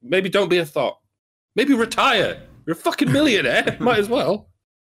 Maybe don't be a thought. Maybe retire. You're a fucking millionaire. Might as well.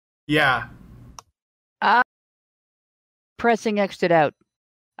 Yeah. Pressing exit out.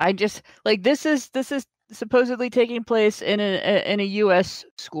 I just like this is supposedly taking place in a U.S.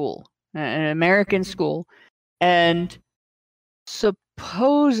 school, an American school, and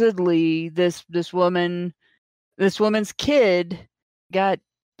supposedly this woman's kid got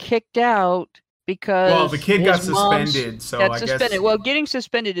kicked out because the kid got suspended. So I guess getting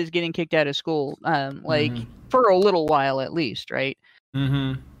suspended is getting kicked out of school, for a little while at least, right?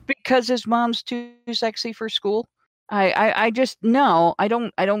 Mm-hmm. Because his mom's too sexy for school. I just no, I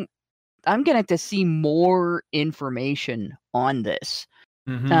don't. I'm gonna have to see more information on this.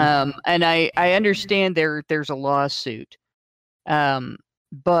 Mm-hmm. And I understand there's a lawsuit,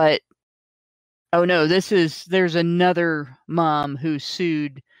 but oh no, there's another mom who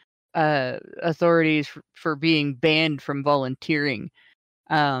sued authorities for being banned from volunteering.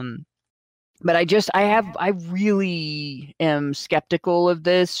 But I really am skeptical of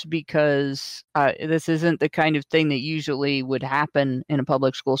this because this isn't the kind of thing that usually would happen in a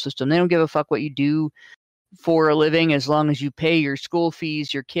public school system. They don't give a fuck what you do for a living as long as you pay your school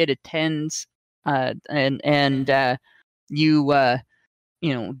fees, your kid attends, and you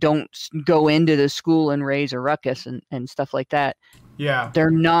don't go into the school and raise a ruckus and stuff like that. Yeah. They're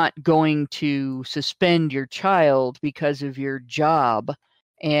not going to suspend your child because of your job.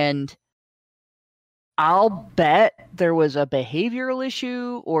 And I'll bet there was a behavioral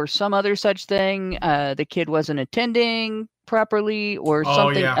issue or some other such thing. The kid wasn't attending properly or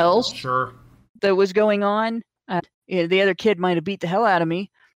something else that was going on. The other kid might have beat the hell out of me,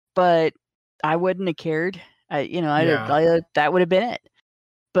 but I wouldn't have cared. That would have been it.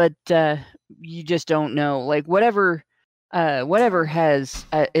 But you just don't know. Like whatever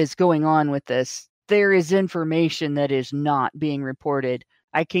is going on with this, there is information that is not being reported.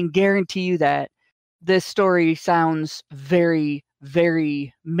 I can guarantee you that. This story sounds very,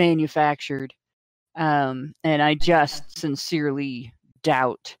 very manufactured. And I just sincerely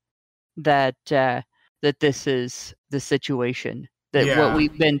doubt that this is the situation. That what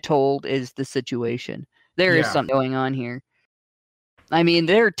we've been told is the situation. There is something going on here. I mean,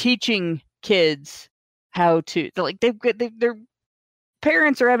 they're teaching kids how to their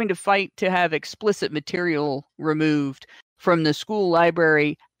parents are having to fight to have explicit material removed from the school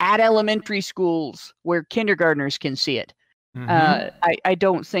library at elementary schools where kindergartners can see it. Mm-hmm. I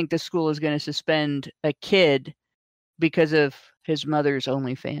don't think the school is going to suspend a kid because of his mother's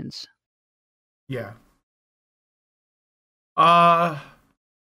OnlyFans. Yeah.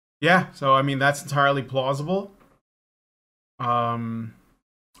 Yeah. So, I mean, that's entirely plausible. I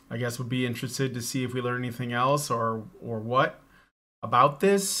guess we'd be interested to see if we learn anything else or what about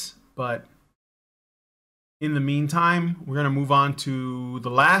this, but in the meantime, we're going to move on to the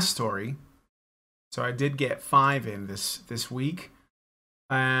last story. So I did get 5 in this week.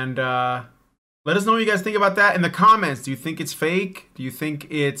 And let us know what you guys think about that in the comments. Do you think it's fake? Do you think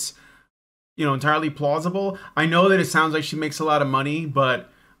it's, entirely plausible? I know that it sounds like she makes a lot of money,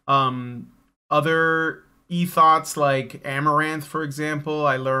 but other e-thoughts like Amaranth, for example,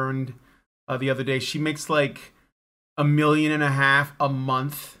 I learned the other day, she makes like $1.5 million a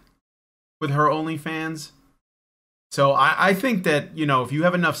month with her OnlyFans. So I think that, you know, if you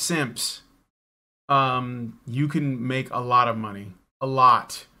have enough simps, you can make a lot of money, a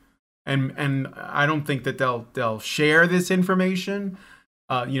lot. And I don't think that they'll share this information,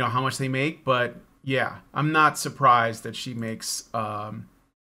 you know, how much they make. But yeah, I'm not surprised that she makes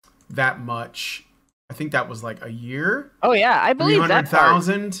that much. I think that was like a year. Oh yeah, I believe that part.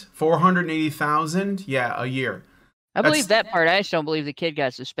 480,000. Yeah, a year. I believe that part. I just don't believe the kid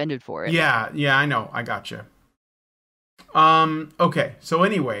got suspended for it. Yeah, I know. I gotcha. Okay. So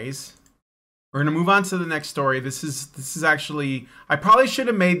anyways, we're going to move on to the next story. This is actually, I probably should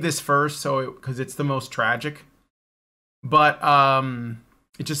have made this first because it's the most tragic. But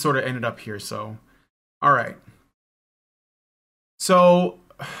it just sort of ended up here, so all right. So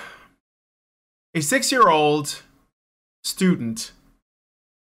a 6-year-old student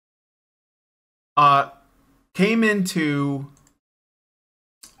came into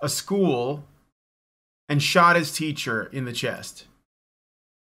a school and shot his teacher in the chest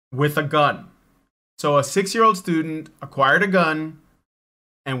with a gun. So a 6-year-old student acquired a gun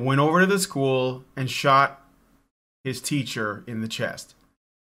and went over to the school and shot his teacher in the chest.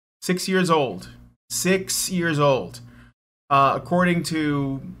 6 years old. 6 years old. According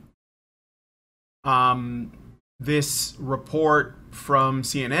to this report from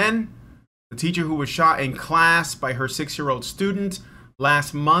CNN, the teacher who was shot in class by her 6-year-old student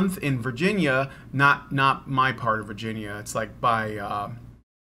last month in Virginia, not my part of Virginia, it's like by,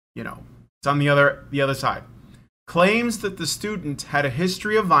 you know, it's on the other side, claims that the student had a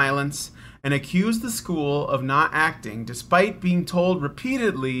history of violence and accused the school of not acting despite being told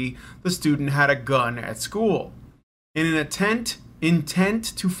repeatedly the student had a gun at school. In an intent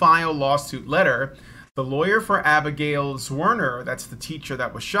to file lawsuit letter, the lawyer for Abigail Zwerner, that's the teacher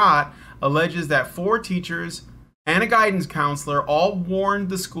that was shot, alleges that 4 teachers and a guidance counselor all warned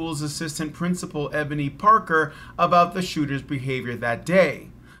the school's assistant principal, Ebony Parker, about the shooter's behavior that day.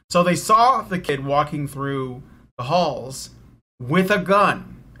 So they saw the kid walking through the halls with a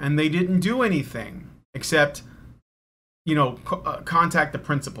gun, and they didn't do anything except, you know, contact the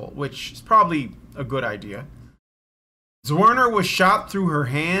principal, which is probably a good idea. Zwerner was shot through her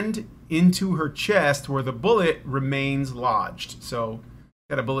hand into her chest, where the bullet remains lodged. So,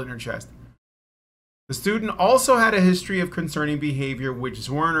 got a bullet in her chest. The student also had a history of concerning behavior which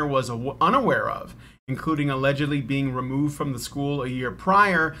Zwerner was unaware of, including allegedly being removed from the school a year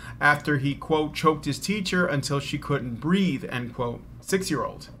prior after he, quote, choked his teacher until she couldn't breathe, end quote,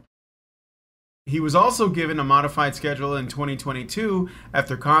 6-year-old. He was also given a modified schedule in 2022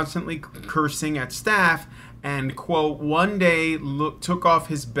 after constantly cursing at staff and, quote, one day took off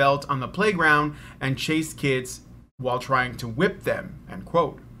his belt on the playground and chased kids while trying to whip them, end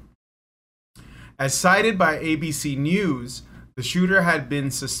quote. As cited by ABC News, the shooter had been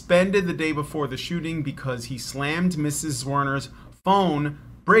suspended the day before the shooting because he slammed Mrs. Zwerner's phone,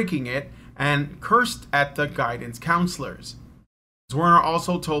 breaking it, and cursed at the guidance counselors. Zwerner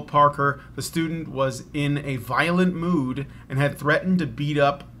also told Parker the student was in a violent mood and had threatened to beat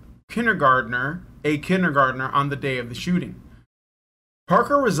up a kindergartner on the day of the shooting.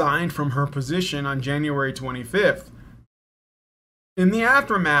 Parker resigned from her position on January 25th. In the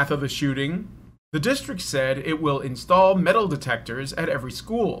aftermath of the shooting, the district said it will install metal detectors at every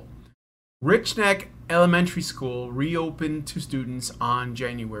school. Rich Neck Elementary School reopened to students on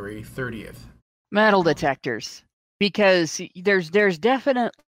January 30th. Metal detectors. Because there's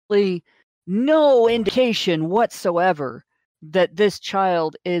definitely no indication whatsoever that this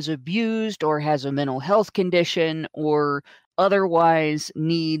child is abused or has a mental health condition or otherwise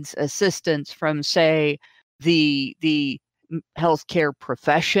needs assistance from, say, the healthcare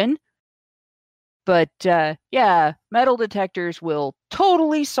profession. But yeah, metal detectors will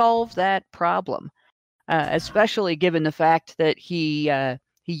totally solve that problem, especially given the fact that he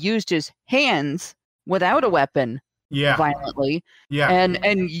used his hands without a weapon. Yeah. Violently. Yeah. And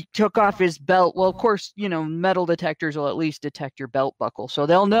he took off his belt. Well, of course, you know, metal detectors will at least detect your belt buckle. So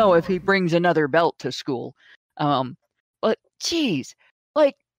they'll know if he brings another belt to school. But geez,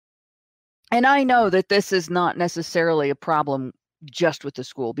 like, and I know that this is not necessarily a problem just with the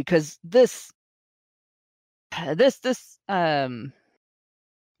school, because this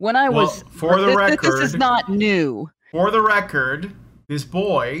when I was for the record, this is not new. For the record, this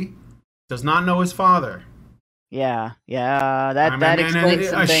boy does not know his father. Yeah, that explains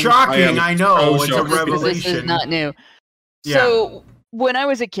something. Shocking, I know, it's a revelation. This is not new. Yeah. So when I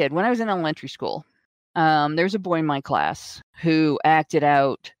was a kid, when I was in elementary school, there's a boy in my class who acted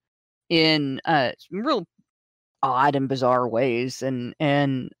out in real odd and bizarre ways,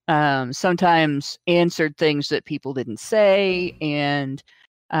 and sometimes answered things that people didn't say, and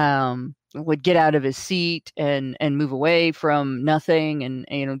would get out of his seat and move away from nothing,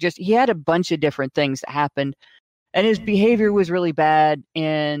 and just he had a bunch of different things that happened, and his behavior was really bad,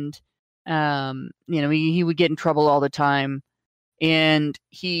 and he would get in trouble all the time, and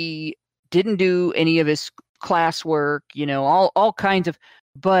he didn't do any of his classwork, all kinds of,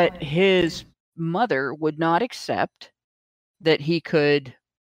 but his mother would not accept that he could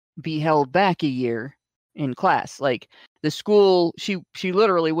be held back a year in class. Like the school, she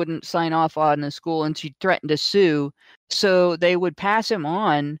literally wouldn't sign off on the school, and she threatened to sue. So they would pass him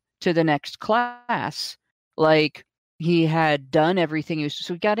on to the next class. Like he had done everything.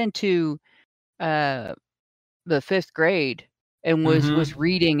 So he got into the 5th grade and was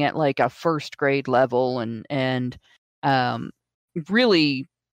reading at like a 1st grade level, and really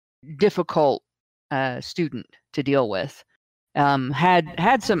difficult student to deal with.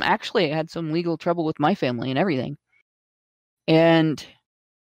 Had some legal trouble with my family and everything. And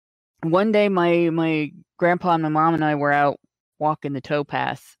one day my grandpa and my mom and I were out walking the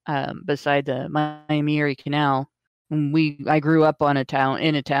towpath beside the Miami Erie Canal. And I grew up in a town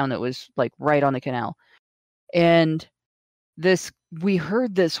that was like right on the canal. And we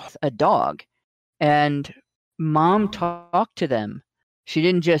heard a dog, and Mom talked to them. She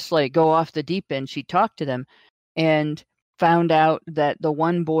didn't just like go off the deep end. She talked to them and found out that the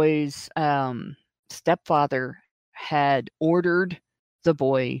one boy's stepfather had ordered the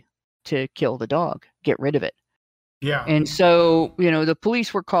boy to kill the dog, get rid of it. Yeah. And so, the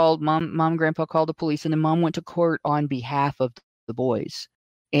police were called. Mom and Grandpa called the police, and then Mom went to court on behalf of the boys.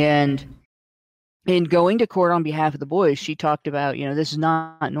 And in going to court on behalf of the boys, she talked about, this is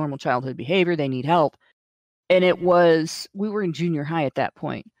not normal childhood behavior. They need help. And we were in junior high at that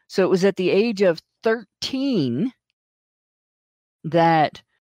point. So it was at the age of 13 that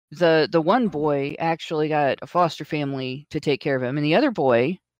the one boy actually got a foster family to take care of him, and the other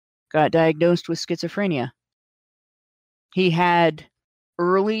boy got diagnosed with schizophrenia. He had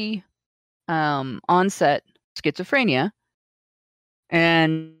early onset schizophrenia,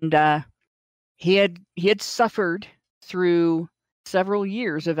 and he had suffered through several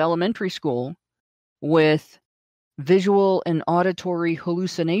years of elementary school with visual and auditory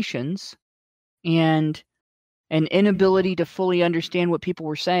hallucinations and an inability to fully understand what people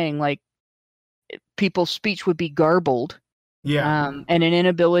were saying. Like people's speech would be garbled. Yeah. And an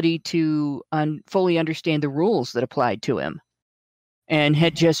inability to fully understand the rules that applied to him, and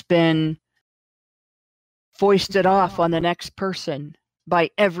had just been foisted off on the next person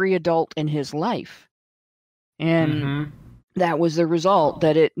by every adult in his life. And that was the result,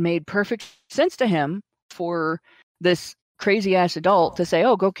 that it made perfect sense to him for this crazy ass adult to say,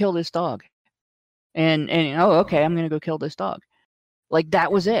 "Oh, go kill this dog." And oh, okay, I'm going to go kill this dog. Like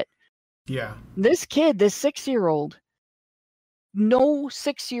that was it. Yeah. This kid, this 6-year-old, no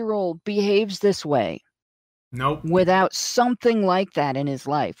 6-year-old behaves this way. Nope. Without something like that in his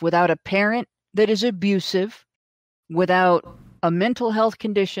life, without a parent that is abusive, without a mental health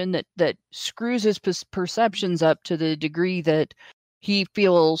condition that screws his perceptions up to the degree that he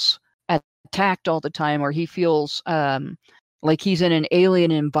feels attacked all the time, or he feels like he's in an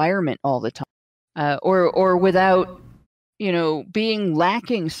alien environment all the time, or without being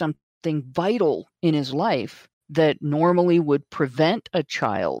lacking something vital in his life that normally would prevent a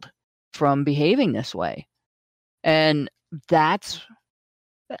child from behaving this way. And that's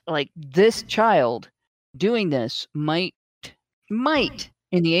like this child doing this might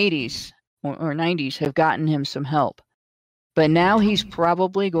in the 80s or 90s have gotten him some help. But now he's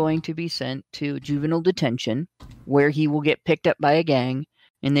probably going to be sent to juvenile detention, where he will get picked up by a gang,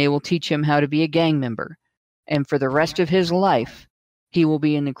 and they will teach him how to be a gang member. And for the rest of his life, he will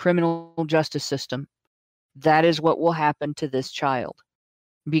be in the criminal justice system. That is what will happen to this child,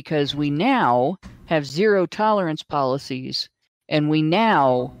 because we now have zero tolerance policies, and we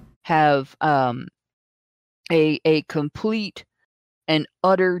now have a complete and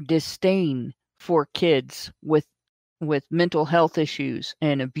utter disdain for kids with mental health issues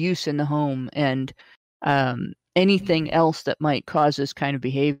and abuse in the home and anything else that might cause this kind of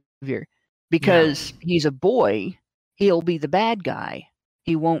behavior. Because he's a boy, he'll be the bad guy.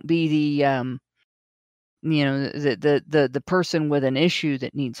 He won't be the the person with an issue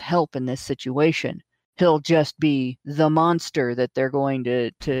that needs help in this situation. He'll just be the monster that they're going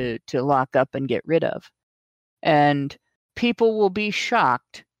to lock up and get rid of. And people will be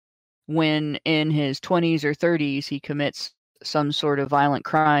shocked when in his 20s or 30s he commits some sort of violent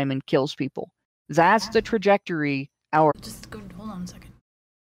crime and kills people. That's the trajectory hold on a second.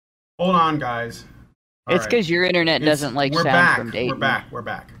 Hold on, guys. It's because your internet doesn't like sound from Dayton. We're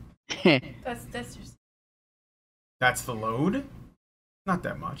back. That's just... That's the load? Not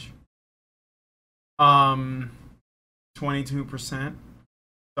that much. 22%. So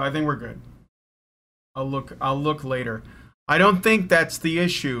I think we're good. I'll look later. I don't think that's the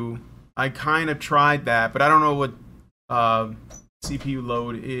issue. I kind of tried that, but I don't know what CPU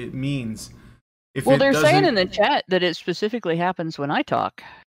load it means. Well, they're saying in the chat that it specifically happens when I talk.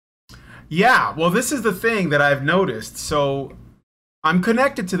 Yeah, well, this is the thing that I've noticed. So I'm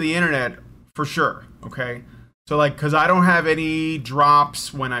connected to the internet for sure, okay? So, like, because I don't have any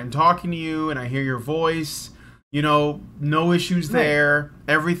drops when I'm talking to you and I hear your voice, you know, no issues there.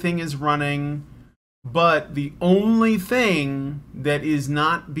 Everything is running. But the only thing that is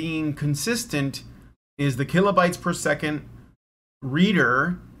not being consistent is the kilobytes per second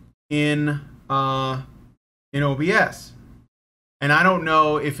reader in OBS. And I don't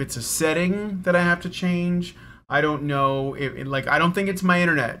know if it's a setting that I have to change. I don't know if, I don't think it's my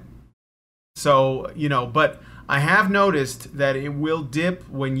internet. So, you know, but I have noticed that it will dip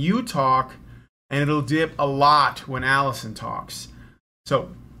when you talk, and it'll dip a lot when Allison talks. So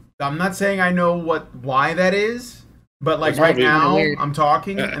I'm not saying I know why that is, but like right now I'm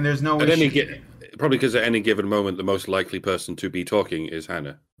talking and there's no issue. Probably because at any given moment, the most likely person to be talking is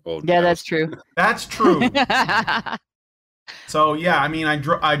Hannah. Yeah, that's true. That's true. So yeah, I mean,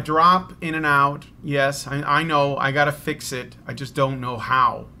 I drop in and out. Yes, I know. I gotta fix it. I just don't know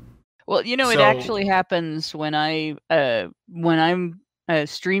how. Well, you know, it actually happens when I'm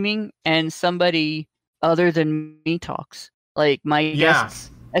streaming and somebody other than me talks. Like my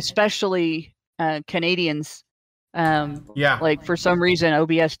guests, especially Canadians. Like for some reason,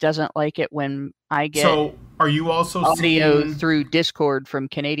 OBS doesn't like it when I get. So are you also audio through Discord from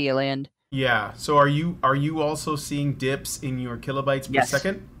Canadian land? Yeah. So are you also seeing dips in your kilobytes per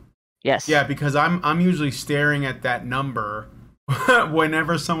second? Yes. Yeah, because I'm usually staring at that number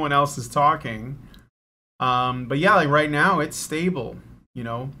whenever someone else is talking. But yeah, like right now it's stable, you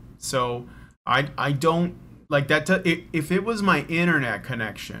know. So I don't like that. If it was my internet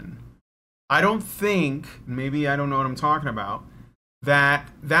connection, I don't think, maybe I don't know what I'm talking about, that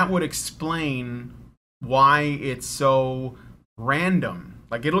would explain why it's so random.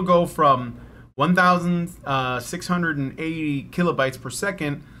 Like it'll go from 1,680 kilobytes per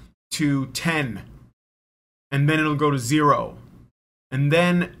second to 10, and then it'll go to 0. And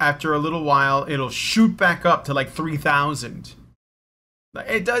then after a little while, it'll shoot back up to like 3,000.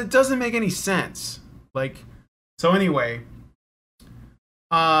 It doesn't make any sense. Like, so anyway,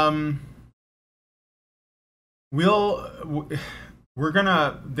 we're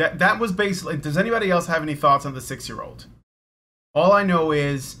gonna, that was basically, does anybody else have any thoughts on the 6-year-old? All I know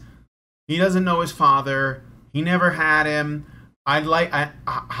is he doesn't know his father. He never had him.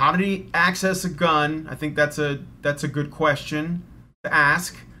 How did he access a gun? I think that's a good question to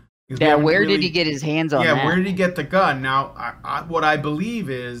ask. Yeah, where did he get his hands on that? Yeah, where did he get the gun? Now, what I believe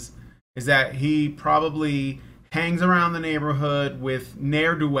is that he probably hangs around the neighborhood with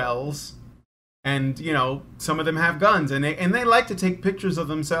ne'er-do-wells, and you know, some of them have guns, and they like to take pictures of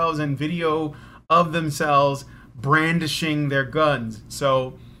themselves and video of themselves brandishing their guns.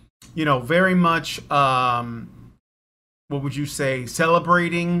 So, you know, very much what would you say,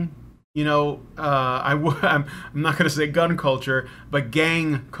 celebrating, you know, I'm not going to say gun culture, but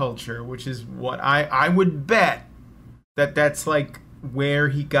gang culture, which is what I would bet that's like where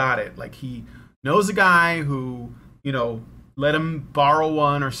he got it. Like he knows a guy who, you know, let him borrow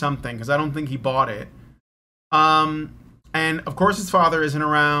one or something, because I don't think he bought it. And of course his father isn't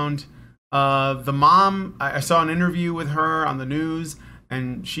around. The mom, I saw an interview with her on the news,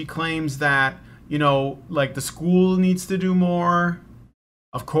 and she claims that, you know, like the school needs to do more,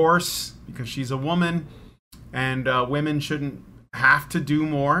 of course, because she's a woman, and women shouldn't have to do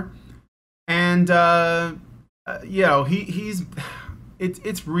more. And you know,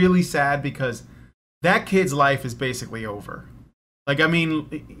 it's really sad because that kid's life is basically over. Like, I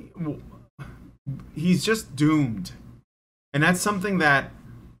mean, he's just doomed, and that's something that,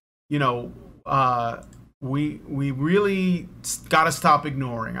 you know, we really got to stop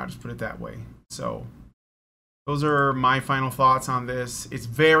ignoring. I'll just put it that way. So those are my final thoughts on this. It's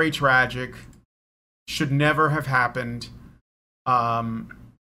very tragic. Should never have happened. But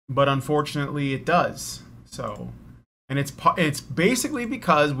unfortunately it does. So, and it's basically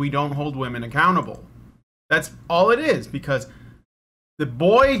because we don't hold women accountable. That's all it is, because the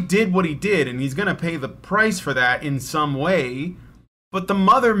boy did what he did, and he's going to pay the price for that in some way. But the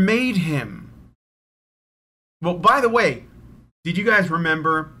mother made him. Well, by the way, did you guys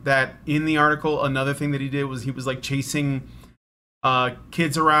remember that in the article, another thing that he did was he was like chasing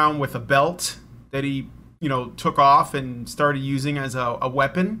kids around with a belt that he, you know, took off and started using as a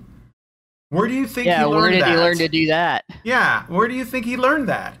weapon? Where do you think he learned that? Yeah, where did he learn to do that? Yeah, where do you think he learned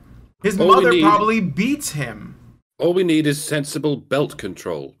that? His mother probably beats him. All we need is sensible belt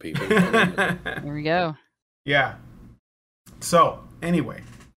control, people. There we go. Yeah. So, anyway.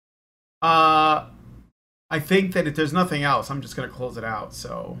 I think that if there's nothing else, I'm just going to close it out.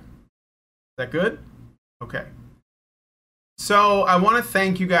 So, is that good? Okay. So, I want to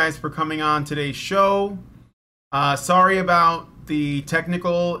thank you guys for coming on today's show. Sorry about the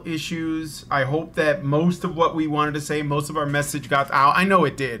technical issues. I hope that most of what we wanted to say, most of our message got out. I know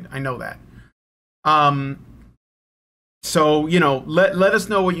it did. I know that. So, you know, let us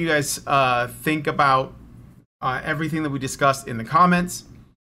know what you guys think about everything that we discussed in the comments.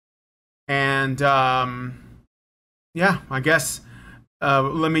 And yeah, I guess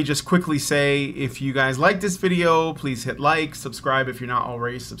let me just quickly say, if you guys like this video, please hit like, subscribe if you're not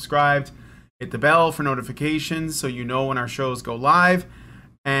already subscribed. Hit the bell for notifications so you know when our shows go live.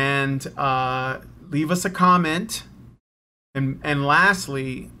 And leave us a comment. And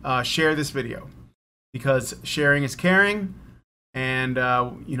lastly, share this video. Because sharing is caring. And,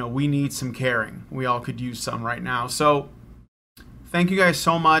 you know, we need some caring. We all could use some right now. So, thank you guys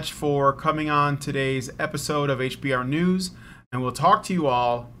so much for coming on today's episode of HBR News. And we'll talk to you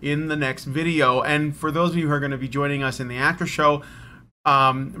all in the next video. And for those of you who are going to be joining us in the after show,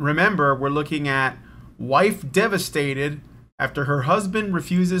 remember, we're looking at wife devastated after her husband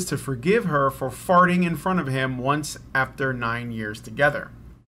refuses to forgive her for farting in front of him once after 9 years together.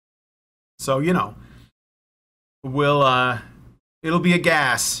 So, you know, it'll be a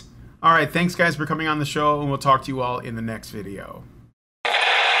gas. All right, thanks guys for coming on the show, and we'll talk to you all in the next video.